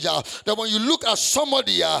knowledge. That when you look at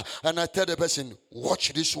somebody and I tell the person,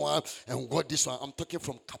 watch this one and watch this one, I'm talking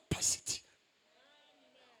from capacity.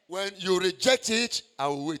 When you reject it, I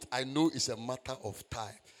will wait. I know it's a matter of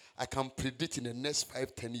time. I can predict in the next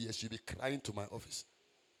 5-10 years, you'll be crying to my office.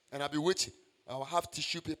 And I'll be waiting. I'll have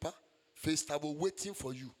tissue paper, face towel, waiting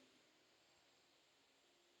for you.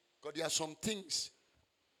 Because there are some things,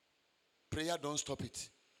 prayer don't stop it.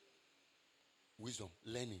 Wisdom,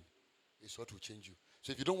 learning is what will change you.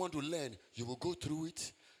 So if you don't want to learn, you will go through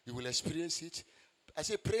it. You will experience it. I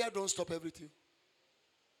say prayer don't stop everything.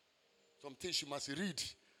 Some things you must read.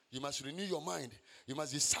 You must renew your mind. You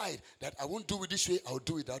must decide that I won't do it this way, I'll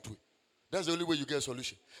do it that way. That's the only way you get a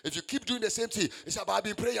solution. If you keep doing the same thing, it's about I've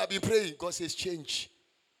been praying. God says change.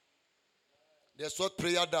 That's what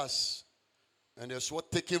prayer does. And that's what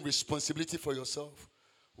taking responsibility for yourself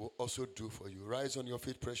will also do for you. Rise on your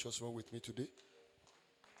feet, precious one, with me today.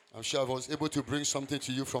 I'm sure I was able to bring something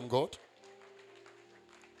to you from God.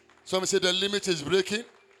 Some say the limit is breaking.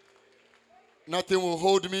 Nothing will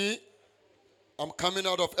hold me. I'm coming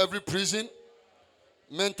out of every prison,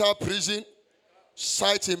 mental prison,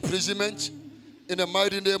 sight imprisonment. In the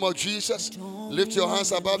mighty name of Jesus, lift your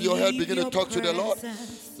hands above your head. Begin to talk to the Lord.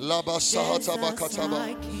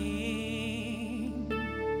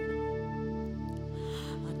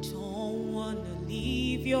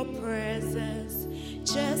 Your presence,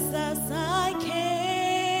 just as I can.